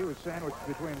basket. He was sandwiched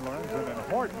between Lorenzen and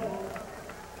Horton.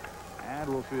 And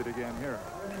we'll see it again here.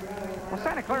 Well,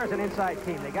 Santa Clara is an inside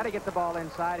team. They got to get the ball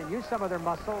inside and use some of their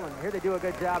muscle. And here they do a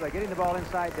good job of getting the ball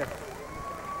inside to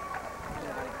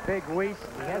Big Weiss.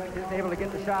 He hasn't been able to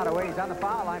get the shot away. He's on the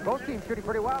foul line. Both teams shooting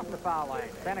pretty well from the foul line.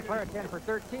 Santa Clara 10 for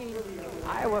 13.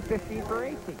 Iowa 15 for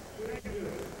 18.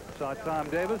 Saw Tom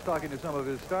Davis talking to some of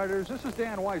his starters. This is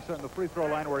Dan Weiss on the free throw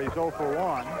line where he's 0 for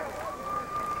 1.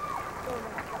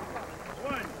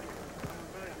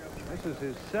 This is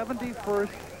his 71st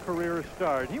career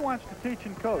start. He wants to teach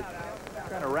and coach.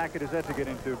 What kind of racket is that to get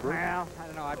into, Bruce? Well, I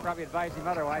don't know. I'd probably advise him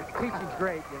otherwise. Teaching's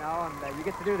great, you know, and you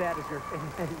get to do that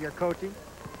as your coaching.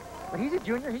 But he's a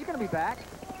junior. He's going to be back.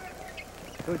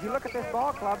 So as you look at this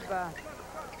ball club, the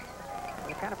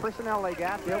kind of personnel they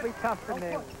got, they'll be tough in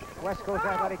the West Coast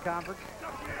Athletic Conference.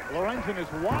 Lorenzen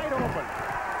is wide open.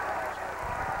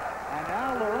 And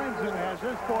now Lorenzen has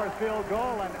his 4th field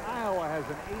goal, and Iowa has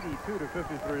an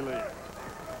 82-53 lead.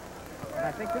 And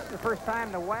I think this is the first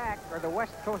time the WAC, or the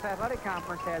West Coast Athletic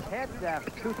Conference, has had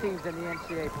 2 teams in the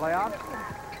NCAA playoffs.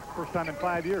 First time in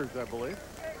 5 years, I believe.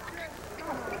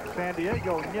 San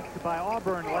Diego nipped by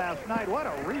Auburn last night. What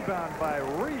a rebound by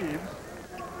Reeves.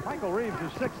 Michael Reeves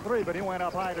is 6'3", but he went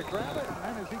up high to grab it.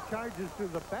 And then as he charges to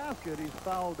the basket, he's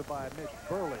fouled by Mitch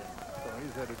Burley. So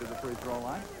he's headed to the free throw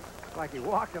line. Looks like he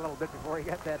walked a little bit before he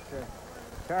got that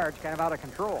charge kind of out of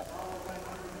control.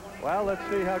 Well, let's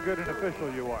see how good an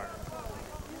official you are.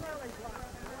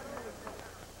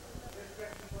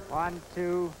 1,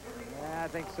 2, yeah, I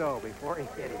think so, before he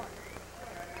hit him.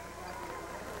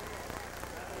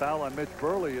 Foul on Mitch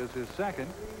Burley is his 2nd.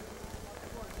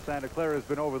 Santa Clara has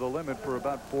been over the limit for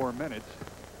about 4 minutes.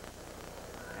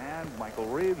 And Michael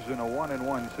Reeves in a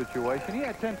 1-and-1 situation. He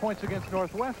had 10 points against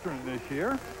Northwestern this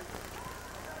year.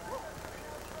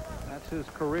 That's his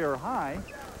career high.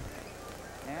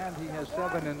 And he has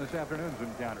 7 in this afternoon's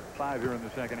encounter. 5 here in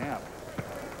the second half.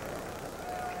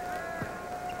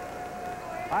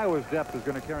 Iowa's depth is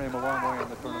going to carry him a long way in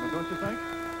the tournament, don't you think?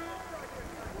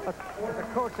 As a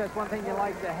coach, that's one thing you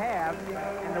like to have,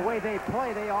 and the way they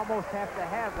play, they almost have to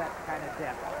have that kind of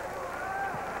depth.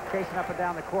 Chasing up and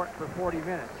down the court for 40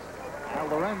 minutes. Now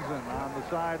Lorenzen on the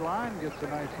sideline gets a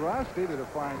nice thrust. He did a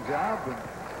fine job. And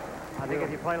I think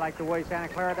if you play like the way Santa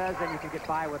Clara does, then you can get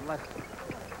by with less.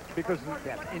 Because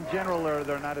in general,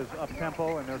 they're not as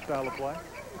up-tempo in their style of play.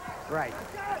 Right.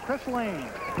 Chris Lane.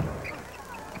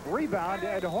 Rebound,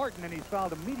 Ed Horton, and he's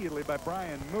fouled immediately by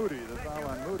Brian Moody. The foul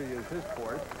on Moody is his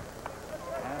 4th.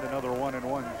 And another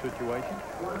 1-and-1 situation.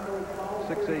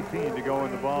 6:18 to go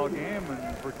in the ball game,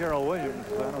 and for Carroll Williams,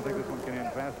 I don't think this one can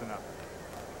end fast enough.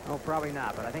 No, probably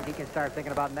not, but I think he can start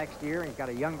thinking about next year. He's got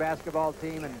a young basketball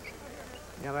team, and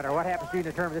no matter what happens to you in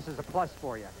the tournament, this is a plus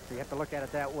for you. So you have to look at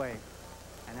it that way.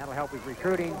 And that'll help with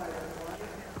recruiting.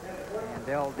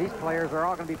 And these players are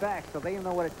all going to be back, so they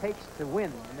know what it takes to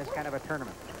win in this kind of a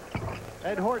tournament.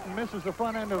 Ed Horton misses the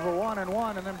front end of a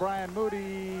 1-and-1, and then Brian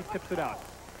Moody tips it out.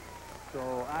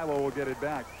 So Iowa will get it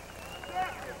back.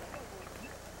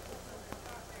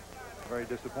 Very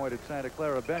disappointed Santa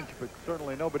Clara bench, but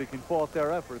certainly nobody can fault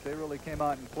their effort. They really came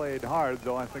out and played hard,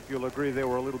 though I think you'll agree they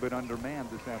were a little bit undermanned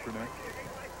this afternoon.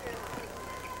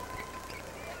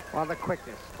 Well, the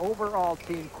quickness, overall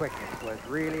team quickness was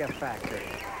really a factor.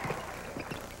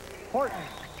 Horton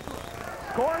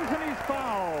scores and he's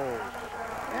fouled.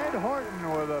 Ed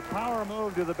Horton with a power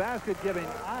move to the basket, giving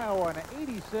Iowa an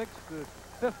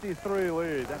 86-53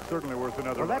 lead. That's certainly worth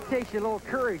another. Well, that takes you a little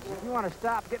courage. If you want to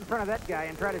stop, get in front of that guy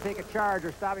and try to take a charge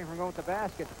or stop him from going to the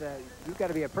basket, you've got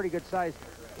to be a pretty good-sized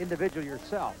individual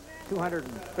yourself.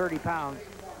 230 pounds,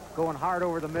 going hard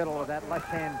over the middle of that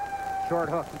left-hand short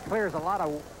hook. He clears a lot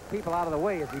of people out of the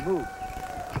way as he moves.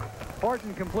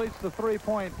 Horton completes the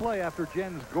 3-point play after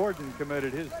Jens Gordon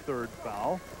committed his 3rd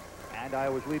foul. And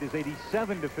Iowa's lead is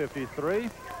 87-53.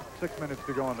 6 minutes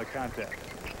to go in the contest.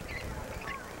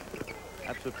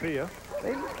 That's Apia.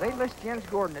 They list Jens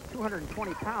Gordon at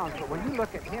 220 pounds, but when you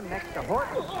look at him next to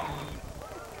Horton,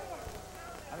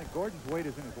 I think Gordon's weight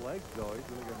is in his legs, though. He's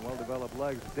really got well-developed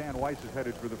legs. Dan Weiss is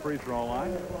headed for the free throw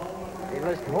line. They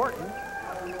list Horton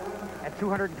at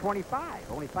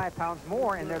 225, only 5 pounds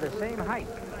more, and they're the same height.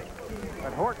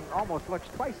 But Horton almost looks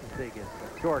twice as big as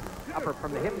Jordan,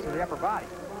 from the hips to the upper body.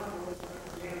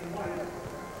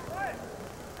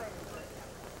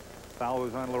 Foul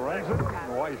was on Lorenzen.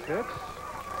 Weiss hits.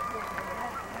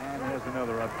 And has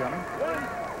another upcoming.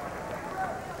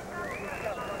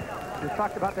 We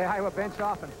talked about the Iowa bench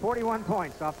often. 41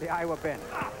 points off the Iowa bench.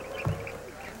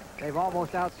 They've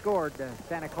almost outscored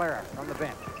Santa Clara from the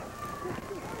bench.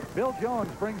 Bill Jones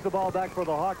brings the ball back for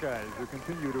the Hawkeyes, who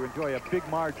continue to enjoy a big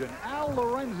margin. Al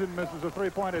Lorenzen misses a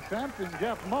three-point attempt, and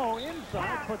Jeff Moe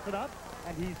inside puts it up,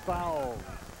 and he's fouled.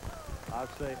 I'll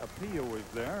say Apia was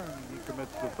there, and he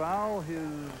commits the foul.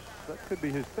 That could be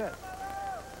his fifth.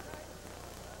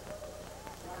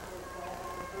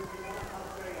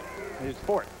 His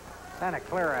fourth. Santa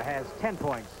Clara has 10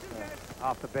 points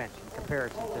off the bench in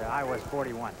comparison to Iowa's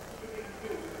 41.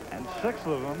 And 6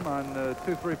 of them on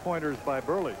 2 3-pointers by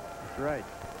Burley. That's right.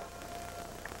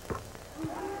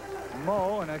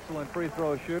 Moe, an excellent free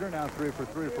throw shooter, now 3 for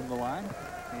 3 from the line.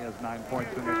 He has 9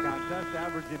 points in the contest,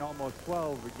 averaging almost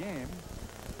 12 a game.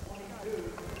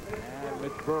 And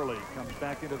Mitch Burley comes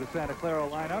back into the Santa Clara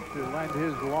lineup to lend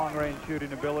his long-range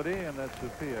shooting ability, and that's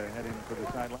Sophia heading for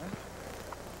the sidelines.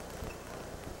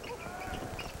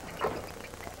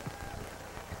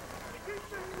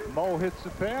 Moe hits the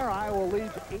pair. Iowa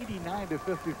leads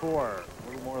 89-54. A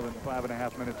little more than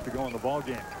 5.5 minutes to go in the ball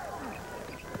game.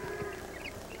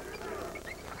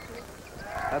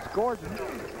 That's Gordon.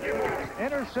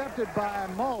 Intercepted by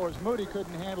Moe as Moody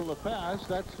couldn't handle the pass.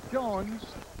 That's Jones.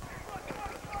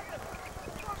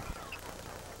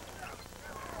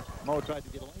 Moe tried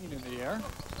to get a lane in the air.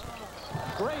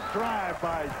 Great drive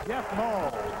by Jeff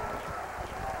Moe.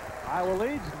 Iowa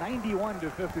leads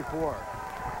 91-54.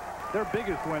 Their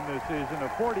biggest win this season, a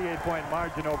 48-point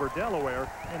margin over Delaware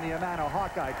in the Amana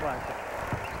Hawkeye Classic.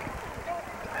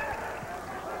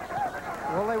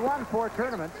 Well, they won 4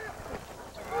 tournaments.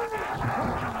 Misses the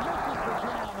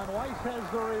jam, and Weiss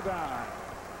has the rebound.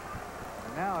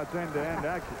 And now it's end-to-end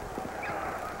action.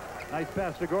 Nice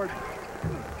pass to Gordon.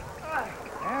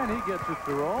 And he gets it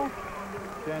to roll.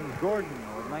 Sends Gordon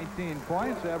with 19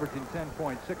 points, averaging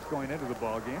 10.6 going into the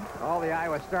ball game. All the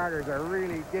Iowa starters are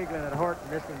really giggling at Horton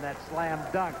missing that slam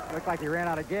dunk. Looked like he ran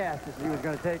out of gas as he was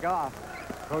going to take off.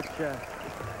 Coach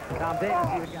Tom Davis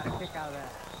even got a kick out of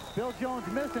that. Bill Jones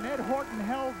missed, and Ed Horton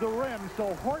held the rim,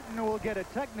 so Horton will get a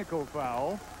technical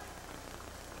foul.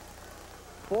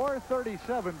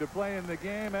 4:37 to play in the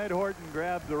game. Ed Horton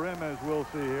grabbed the rim, as we'll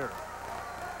see here.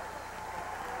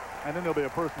 And then there'll be a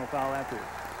personal foul afterwards.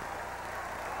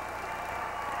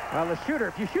 Well, the shooter,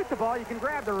 if you shoot the ball, you can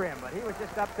grab the rim, but he was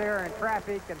just up there in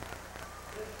traffic and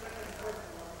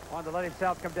wanted to let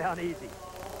himself come down easy.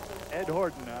 Ed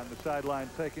Horton on the sideline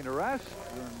taking a rest,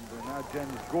 and now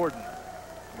Jens Gordon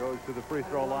goes to the free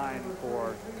throw line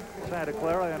for Santa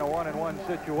Clara in a 1-on-1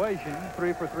 situation.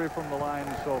 3 for 3 from the line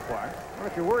so far. Well,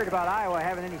 if you're worried about Iowa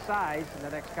having any size in the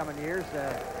next coming years,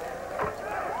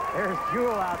 there's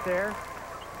Jewell out there.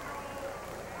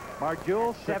 Mark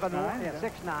Jewell, 6'9". 6'9".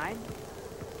 6'9".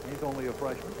 He's only a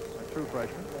freshman, a true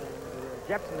freshman.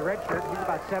 Jepson, the red shirt, he's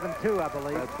about 7'2", I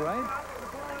believe. That's right.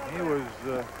 He was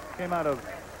came out of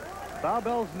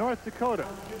Bowbells, North Dakota.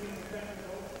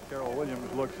 Carroll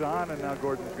Williams looks on, and now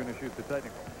Gordon's going to shoot the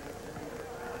technical.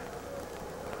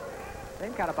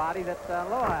 Same kind of body that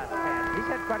Loa had. He's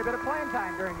had quite a bit of playing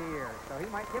time during the year, so he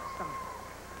might get some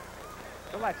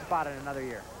select spot in another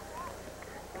year.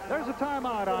 There's a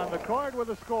timeout on the court with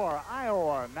a score.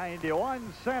 Iowa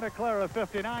 91, Santa Clara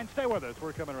 59. Stay with us.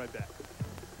 We're coming right back.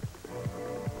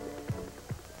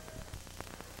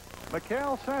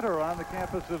 McHale Center on the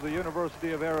campus of the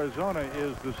University of Arizona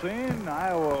is the scene.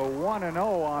 Iowa 1-0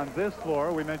 on this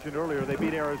floor. We mentioned earlier they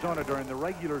beat Arizona during the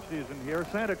regular season here.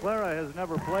 Santa Clara has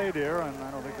never played here, and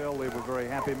I don't think they'll leave with very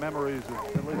happy memories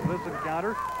of at least this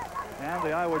encounter. And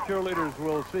the Iowa cheerleaders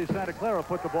will see Santa Clara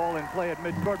put the ball in play at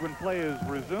midcourt when play is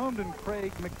resumed, and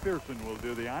Craig McPherson will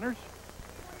do the honors.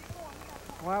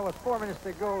 Well, with 4 minutes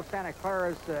to go, Santa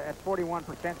Clara's at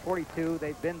 41%, 42.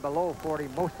 They've been below 40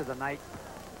 most of the night.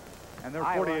 And they're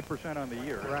 48% on the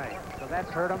year. Right, so that's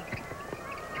hurt them.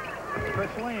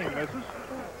 Chris Lane misses.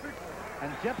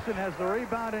 And Jepson has the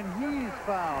rebound, and he's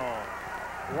fouled.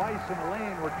 Weiss and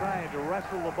Lane were trying to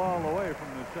wrestle the ball away from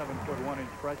the 7'1"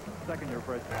 freshman, second-year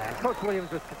freshman. And Coach Williams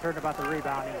was concerned about the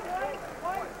rebounding.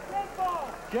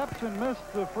 Jepson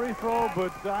missed the free throw,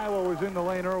 but Iowa was in the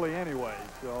lane early anyway.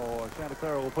 So Santa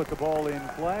Clara will put the ball in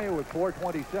play with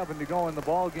 4:27 to go in the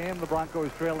ball game. The Broncos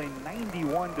trailing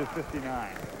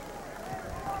 91-59.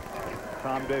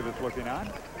 Tom Davis looking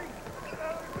on.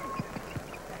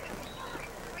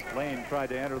 Lane tried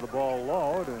to enter the ball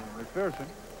low to McPherson,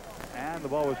 and the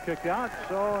ball was kicked out,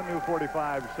 so a new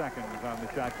 45 seconds on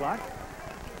the shot clock.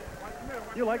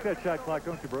 You like that shot clock,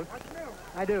 don't you, Bruce?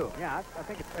 I do, yeah. I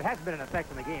think it hasn't been an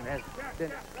effect in the game. It has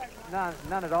been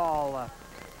none at all.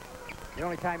 The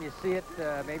only time you see it,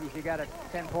 maybe if you got a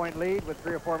 10-point lead with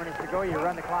 3 or 4 minutes to go, you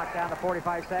run the clock down to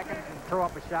 45 seconds and throw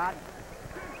up a shot.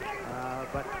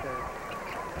 But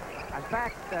in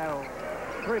fact,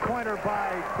 three-pointer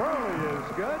by Burley is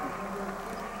good.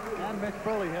 And Mitch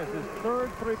Burley has his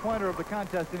third three-pointer of the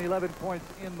contest and 11 points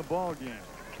in the ball game.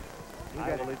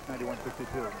 Iowa leads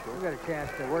 91-62. We've got a chance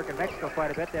to work in Mexico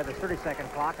quite a bit. They have a 30-second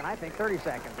clock, and I think 30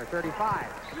 seconds or 35.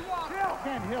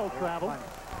 Ken Hill traveled.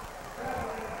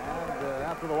 And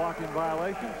after the walking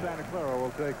violation, Santa Clara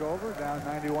will take over, down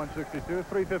 91-62,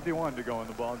 3:51 to go in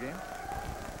the ball game.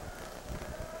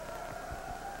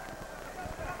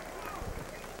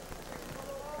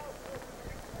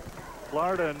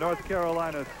 Florida and North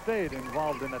Carolina State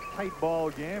involved in a tight ball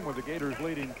game with the Gators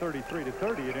leading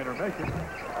 33-30 at intermission.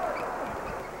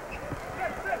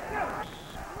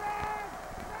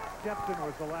 Jepson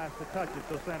was the last to touch it,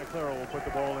 so Santa Clara will put the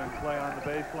ball in play on the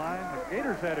baseline. The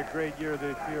Gators had a great year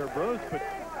this year, Bruce, but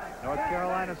North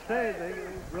Carolina State, they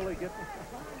really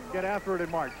get after it in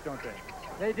March, don't they?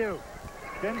 They do.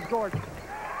 Jens Gordon.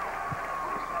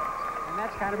 And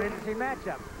that's kind of an interesting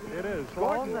matchup. It is.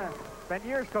 Gordon spent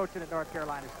years coaching at North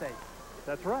Carolina State.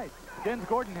 That's right. Jens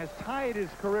Gordon has tied his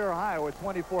career high with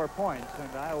 24 points,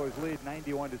 and Iowa's lead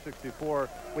 91-64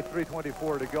 with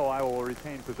 3:24 to go. Iowa will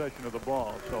retain possession of the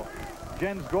ball. So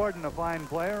Jens Gordon, a fine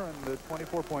player, and the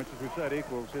 24 points, as we said,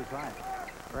 equals his high.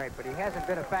 Right, but he hasn't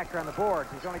been a factor on the boards.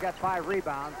 He's only got 5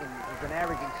 rebounds, and he's been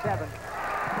averaging 7.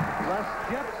 Les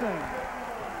Jepson.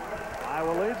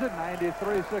 Iowa leads it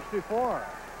 93-64.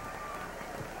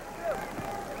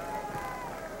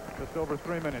 Just over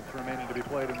 3 minutes remaining to be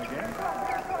played in the game.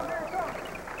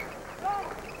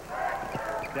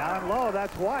 Down low,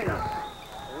 that's Weiss.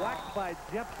 Whacked by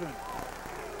Jepson.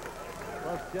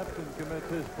 Les Jepson commits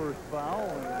his first foul,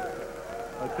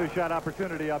 and a two-shot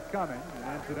opportunity upcoming. And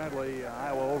incidentally,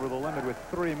 Iowa over the limit with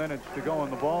 3 minutes to go in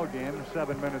the ball game,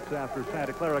 7 minutes after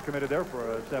Santa Clara committed there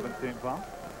for a 17th foul.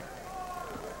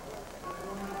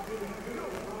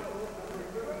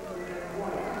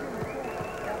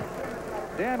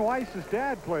 Dan Weiss's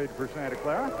dad played for Santa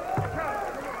Clara.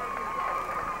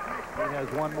 He has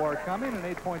one more coming and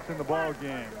 8 points in the ball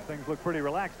game. Things look pretty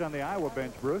relaxed on the Iowa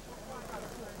bench, Bruce.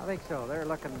 I think so. They're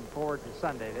looking forward to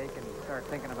Sunday. They can start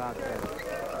thinking about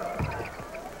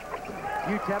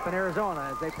UTEP and Arizona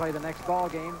as they play the next ball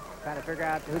game, kind of figure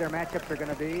out who their matchups are going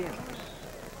to be, and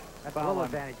that's a little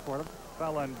advantage for them.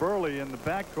 Fowler and Burley in the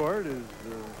backcourt as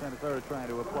Santa Clara trying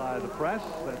to apply the press.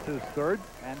 That's his third,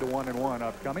 and a 1-and-1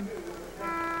 upcoming.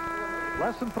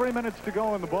 Less than 3 minutes to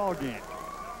go in the ball game.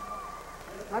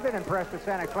 I've been impressed with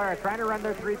Santa Clara trying to run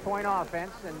their three-point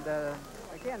offense, and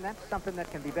again, that's something that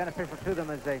can be beneficial to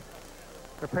them as they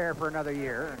prepare for another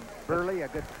year. And Burley, a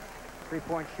good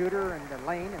three-point shooter, and the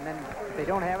lane, and then if they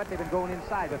don't have it, they've been going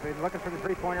inside, but they've been looking for the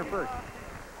three-pointer first.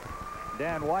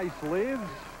 Dan Weiss leaves.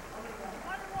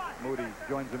 Moody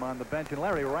joins him on the bench, and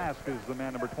Larry Rask is the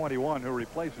man number 21 who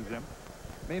replaces him.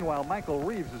 Meanwhile, Michael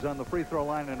Reeves is on the free throw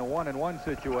line in a 1-and-1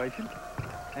 situation,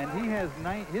 and he has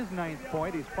his 9th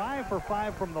point. He's 5 for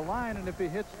 5 from the line, and if he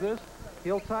hits this,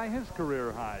 he'll tie his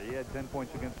career high. He had 10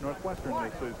 points against Northwestern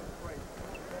this season.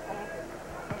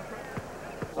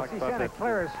 Well, see, Santa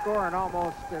Clara is scoring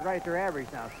almost right at their average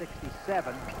now,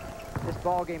 67. This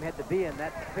ball game had to be in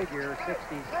that figure,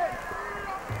 60s.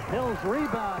 Hill's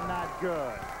rebound not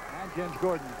good. And Jens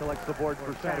Gordon collects the board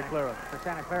for Santa Clara. For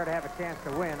Santa Clara to have a chance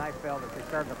to win, I felt as they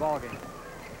started the ball game.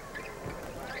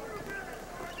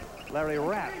 Larry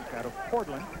Rask out of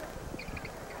Portland.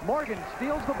 Morgan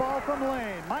steals the ball from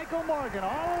Lane. Michael Morgan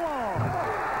all alone.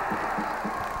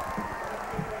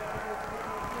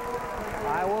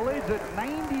 Iowa leads it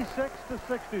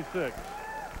 96-66.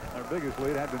 Their biggest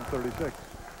lead had been 36.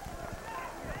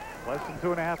 Less than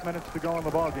 2.5 minutes to go in the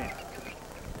ball game.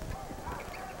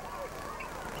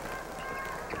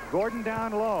 Gordon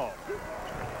down low.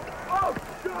 Oh,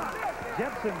 shot!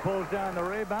 Jepson pulls down the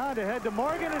rebound ahead to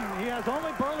Morgan, and he has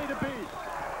only Burley to beat.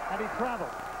 And he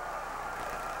traveled.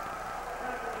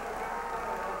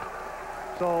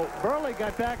 So Burley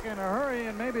got back in a hurry,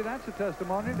 and maybe that's a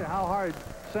testimony to how hard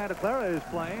Santa Clara is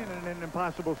playing in an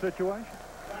impossible situation.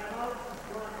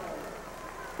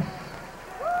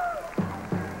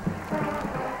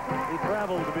 He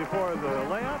traveled before the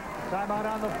layup. Timeout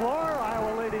on the floor.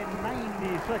 Iowa leading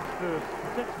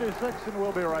 96-66, and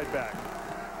we'll be right back.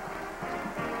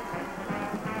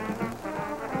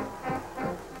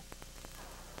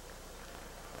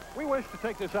 We wish to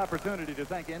take this opportunity to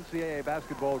thank NCAA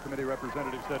Basketball Committee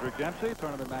Representative Cedric Dempsey,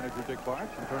 Tournament Manager Dick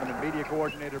Bartz, and Tournament Media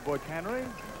Coordinator Butch Henry,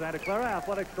 Santa Clara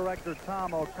Athletics Director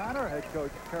Tom O'Connor, Head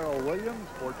Coach Carol Williams,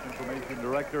 Sports Information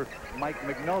Director Mike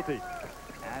McNulty.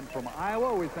 And from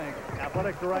Iowa, we thank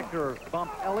Athletic Director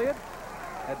Bump Elliott,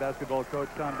 Head basketball coach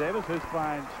Tom Davis, his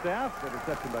fine staff, the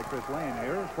reception by Chris Lane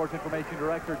here. Sports Information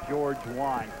Director George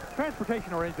Wine.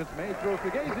 Transportation arrangements made through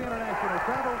Fugazi International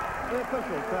Travel, the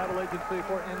official travel agency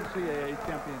for NCAA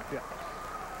championships.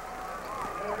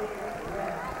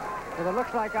 Well, it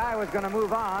looks like Iowa's going to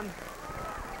move on.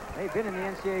 They've been in the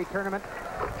NCAA tournament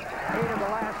 8 of the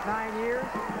last 9 years.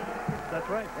 That's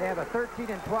right. They have a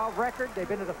 13-12 record. They've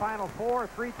been to the Final Four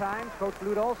 3 times. Coach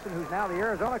Lute Olson, who's now the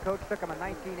Arizona coach, took them in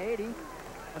 1980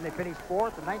 when they finished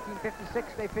 4th. In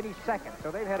 1956, they finished 2nd.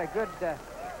 So they've had a good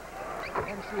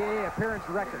NCAA appearance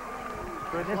record.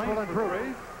 Chris This will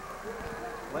improve.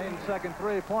 Lane's second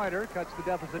three-pointer cuts the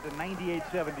deficit to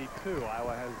 98-72.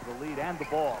 Iowa has the lead and the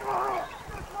ball.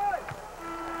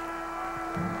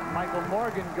 Michael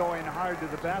Morgan going hard to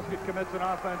the basket, commits an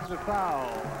offensive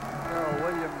foul. Carroll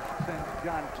Williams sends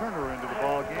John Turner into the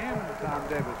ball game. Tom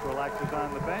Davis relaxes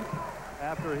on the bench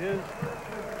after his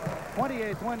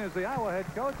 28th win as the Iowa head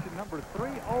coach, and number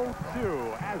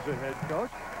 302 as a head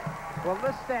coach. Well,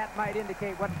 this stat might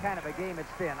indicate what kind of a game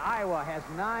it's been. Iowa has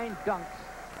 9 dunks.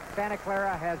 Santa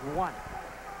Clara has 1.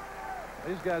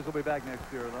 These guys will be back next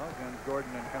year, though. James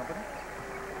Gordon and company.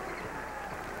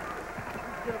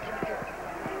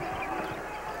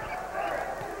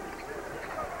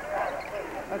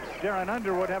 That's Darren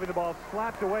Underwood having the ball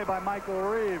slapped away by Michael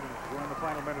Reeves. We're in the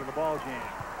final minute of the ball game.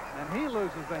 And he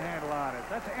loses the handle on it.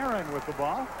 That's Aaron with the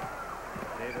ball.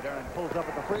 David Aaron pulls up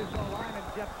at the free throw line, and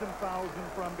Jepson fouls him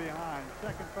from behind.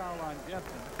 Second foul on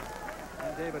Jepson.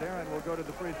 And David Aaron will go to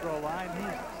the free throw line.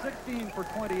 He's 16 for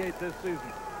 28 this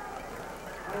season.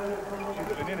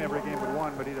 He's been in every game but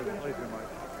one, but he doesn't play too much.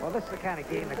 Well, this is the kind of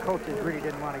game the coaches really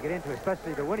didn't want to get into,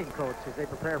 especially the winning coach, as they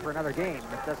prepare for another game.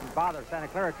 It doesn't bother Santa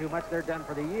Clara too much. They're done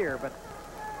for the year, but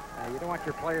you don't want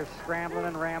your players scrambling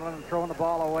and rambling and throwing the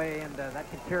ball away, and that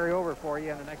can carry over for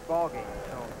you in the next ball game.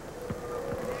 So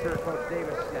I'm sure Coach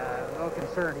Davis a little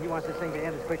concerned. He wants this thing to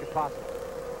end as quick as possible.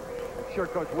 I'm sure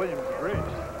Coach Williams agrees.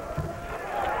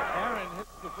 Aaron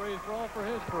hits the free throw for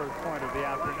his first point of the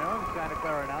afternoon. Santa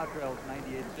Clara now trails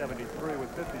 98-73 with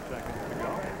 50 seconds to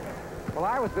go. Well,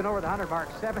 Iowa's been over the 100 mark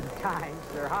 7 times.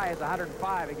 Their high is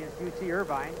 105 against UT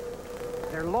Irvine.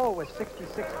 Their low was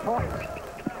 66 points.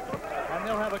 And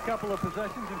they'll have a couple of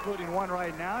possessions, including one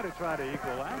right now, to try to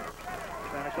equal that.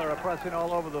 Santa Clara pressing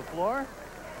all over the floor.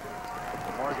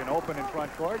 Morgan open in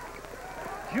front court.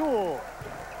 Jewell.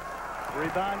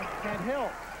 Rebound, Kent Hill.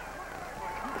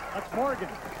 That's Morgan.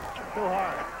 Too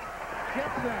hard.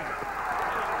 Jepson.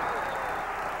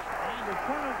 And as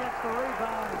Turner gets the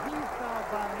rebound, he's fouled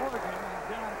by Morgan, and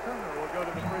John Turner will go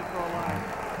to the free throw line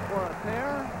for a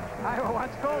pair. Iowa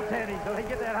wants goaltending, so they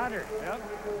get that 100. Yep.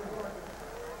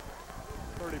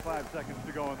 35 seconds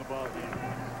to go in the ball game.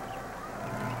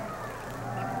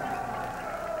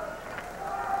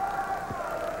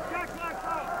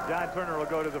 John Turner will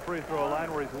go to the free throw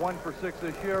line where he's 1 for 6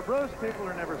 this year. Bruce, people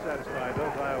are never satisfied.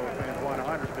 Those Iowa fans want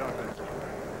 100, don't they?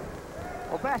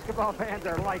 Well, basketball fans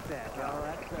are like that. You know,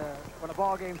 that's when a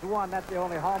ball game's won, that's the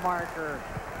only hallmark or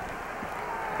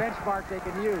benchmark they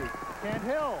can use. Kent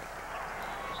Hill.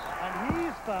 And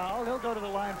he's fouled. He'll go to the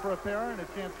line for a pair and a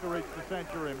chance to reach the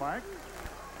century mark.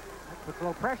 That puts a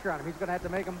little pressure on him. He's going to have to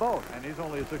make them both. And he's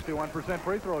only a 61%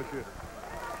 free throw shooter.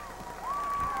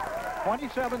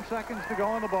 27 seconds to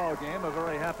go in the ball game. A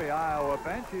very happy Iowa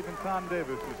bench. Even Tom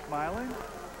Davis is smiling.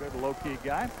 Good low-key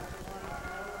guy.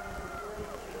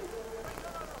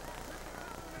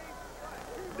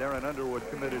 Darren Underwood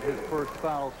committed his first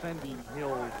foul, sending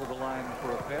Hill to the line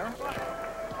for a pair.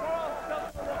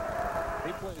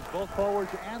 He plays both forwards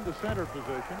and the center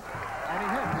position, and he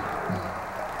hits.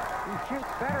 He shoots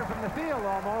better from the field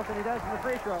almost than he does from the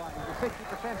free throw line. He's a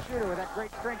 60% shooter with that great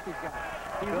strength he's got.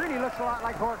 He really looks a lot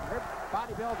like Horton. Their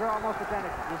body builds are almost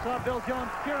identical. You saw Bill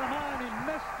Jones cheer him on. He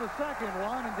missed the second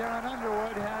one, and Darren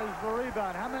Underwood has the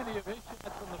rebound. How many of his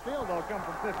shots from the field, though, come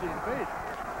from 15 feet?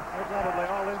 They're probably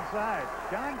all inside.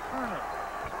 John Turner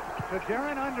to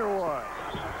Darren Underwood.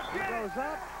 He goes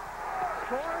up,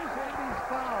 scores, and he's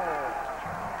fouled.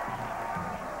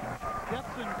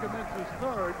 Jepson commits his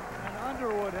third, and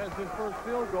Underwood has his first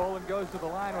field goal and goes to the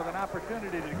line with an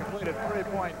opportunity to complete a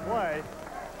three-point play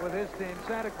with his team,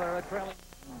 Santa Clara, trailing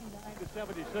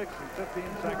 79-76 and 15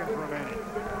 seconds remaining.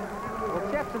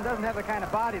 Well, Jepson doesn't have the kind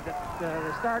of body that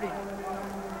the starting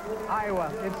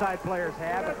Iowa inside players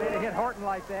have. If they'd have hit Horton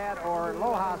like that or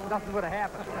Lohaus, nothing would have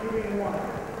happened.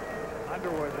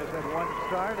 Underwood has had one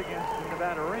start against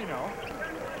Nevada Reno.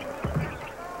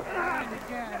 And he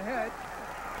can't hit.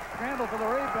 Scramble for the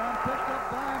rebound, picked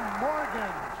up by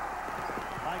Morgan.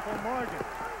 Michael Morgan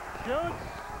shoots,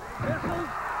 misses.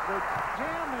 The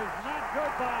jam is not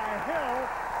good by Hill.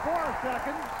 4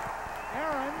 seconds.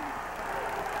 Aaron.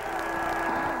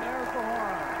 And there's the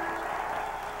horn.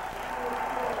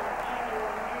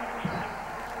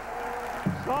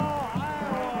 So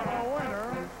Iowa a winner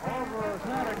over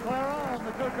Santa Clara, and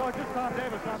the two coaches, Tom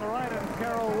Davis on the right and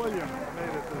Carol Williams made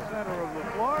it the center of the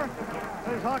floor.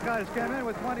 These Hawkeyes came in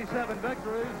with 27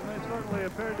 victories, and they certainly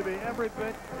appeared to be every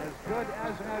bit as good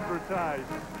as advertised,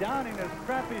 downing a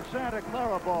scrappy Santa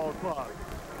Clara ball club.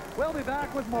 We'll be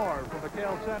back with more from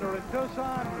McHale Center in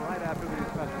Tucson right after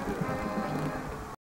these messages.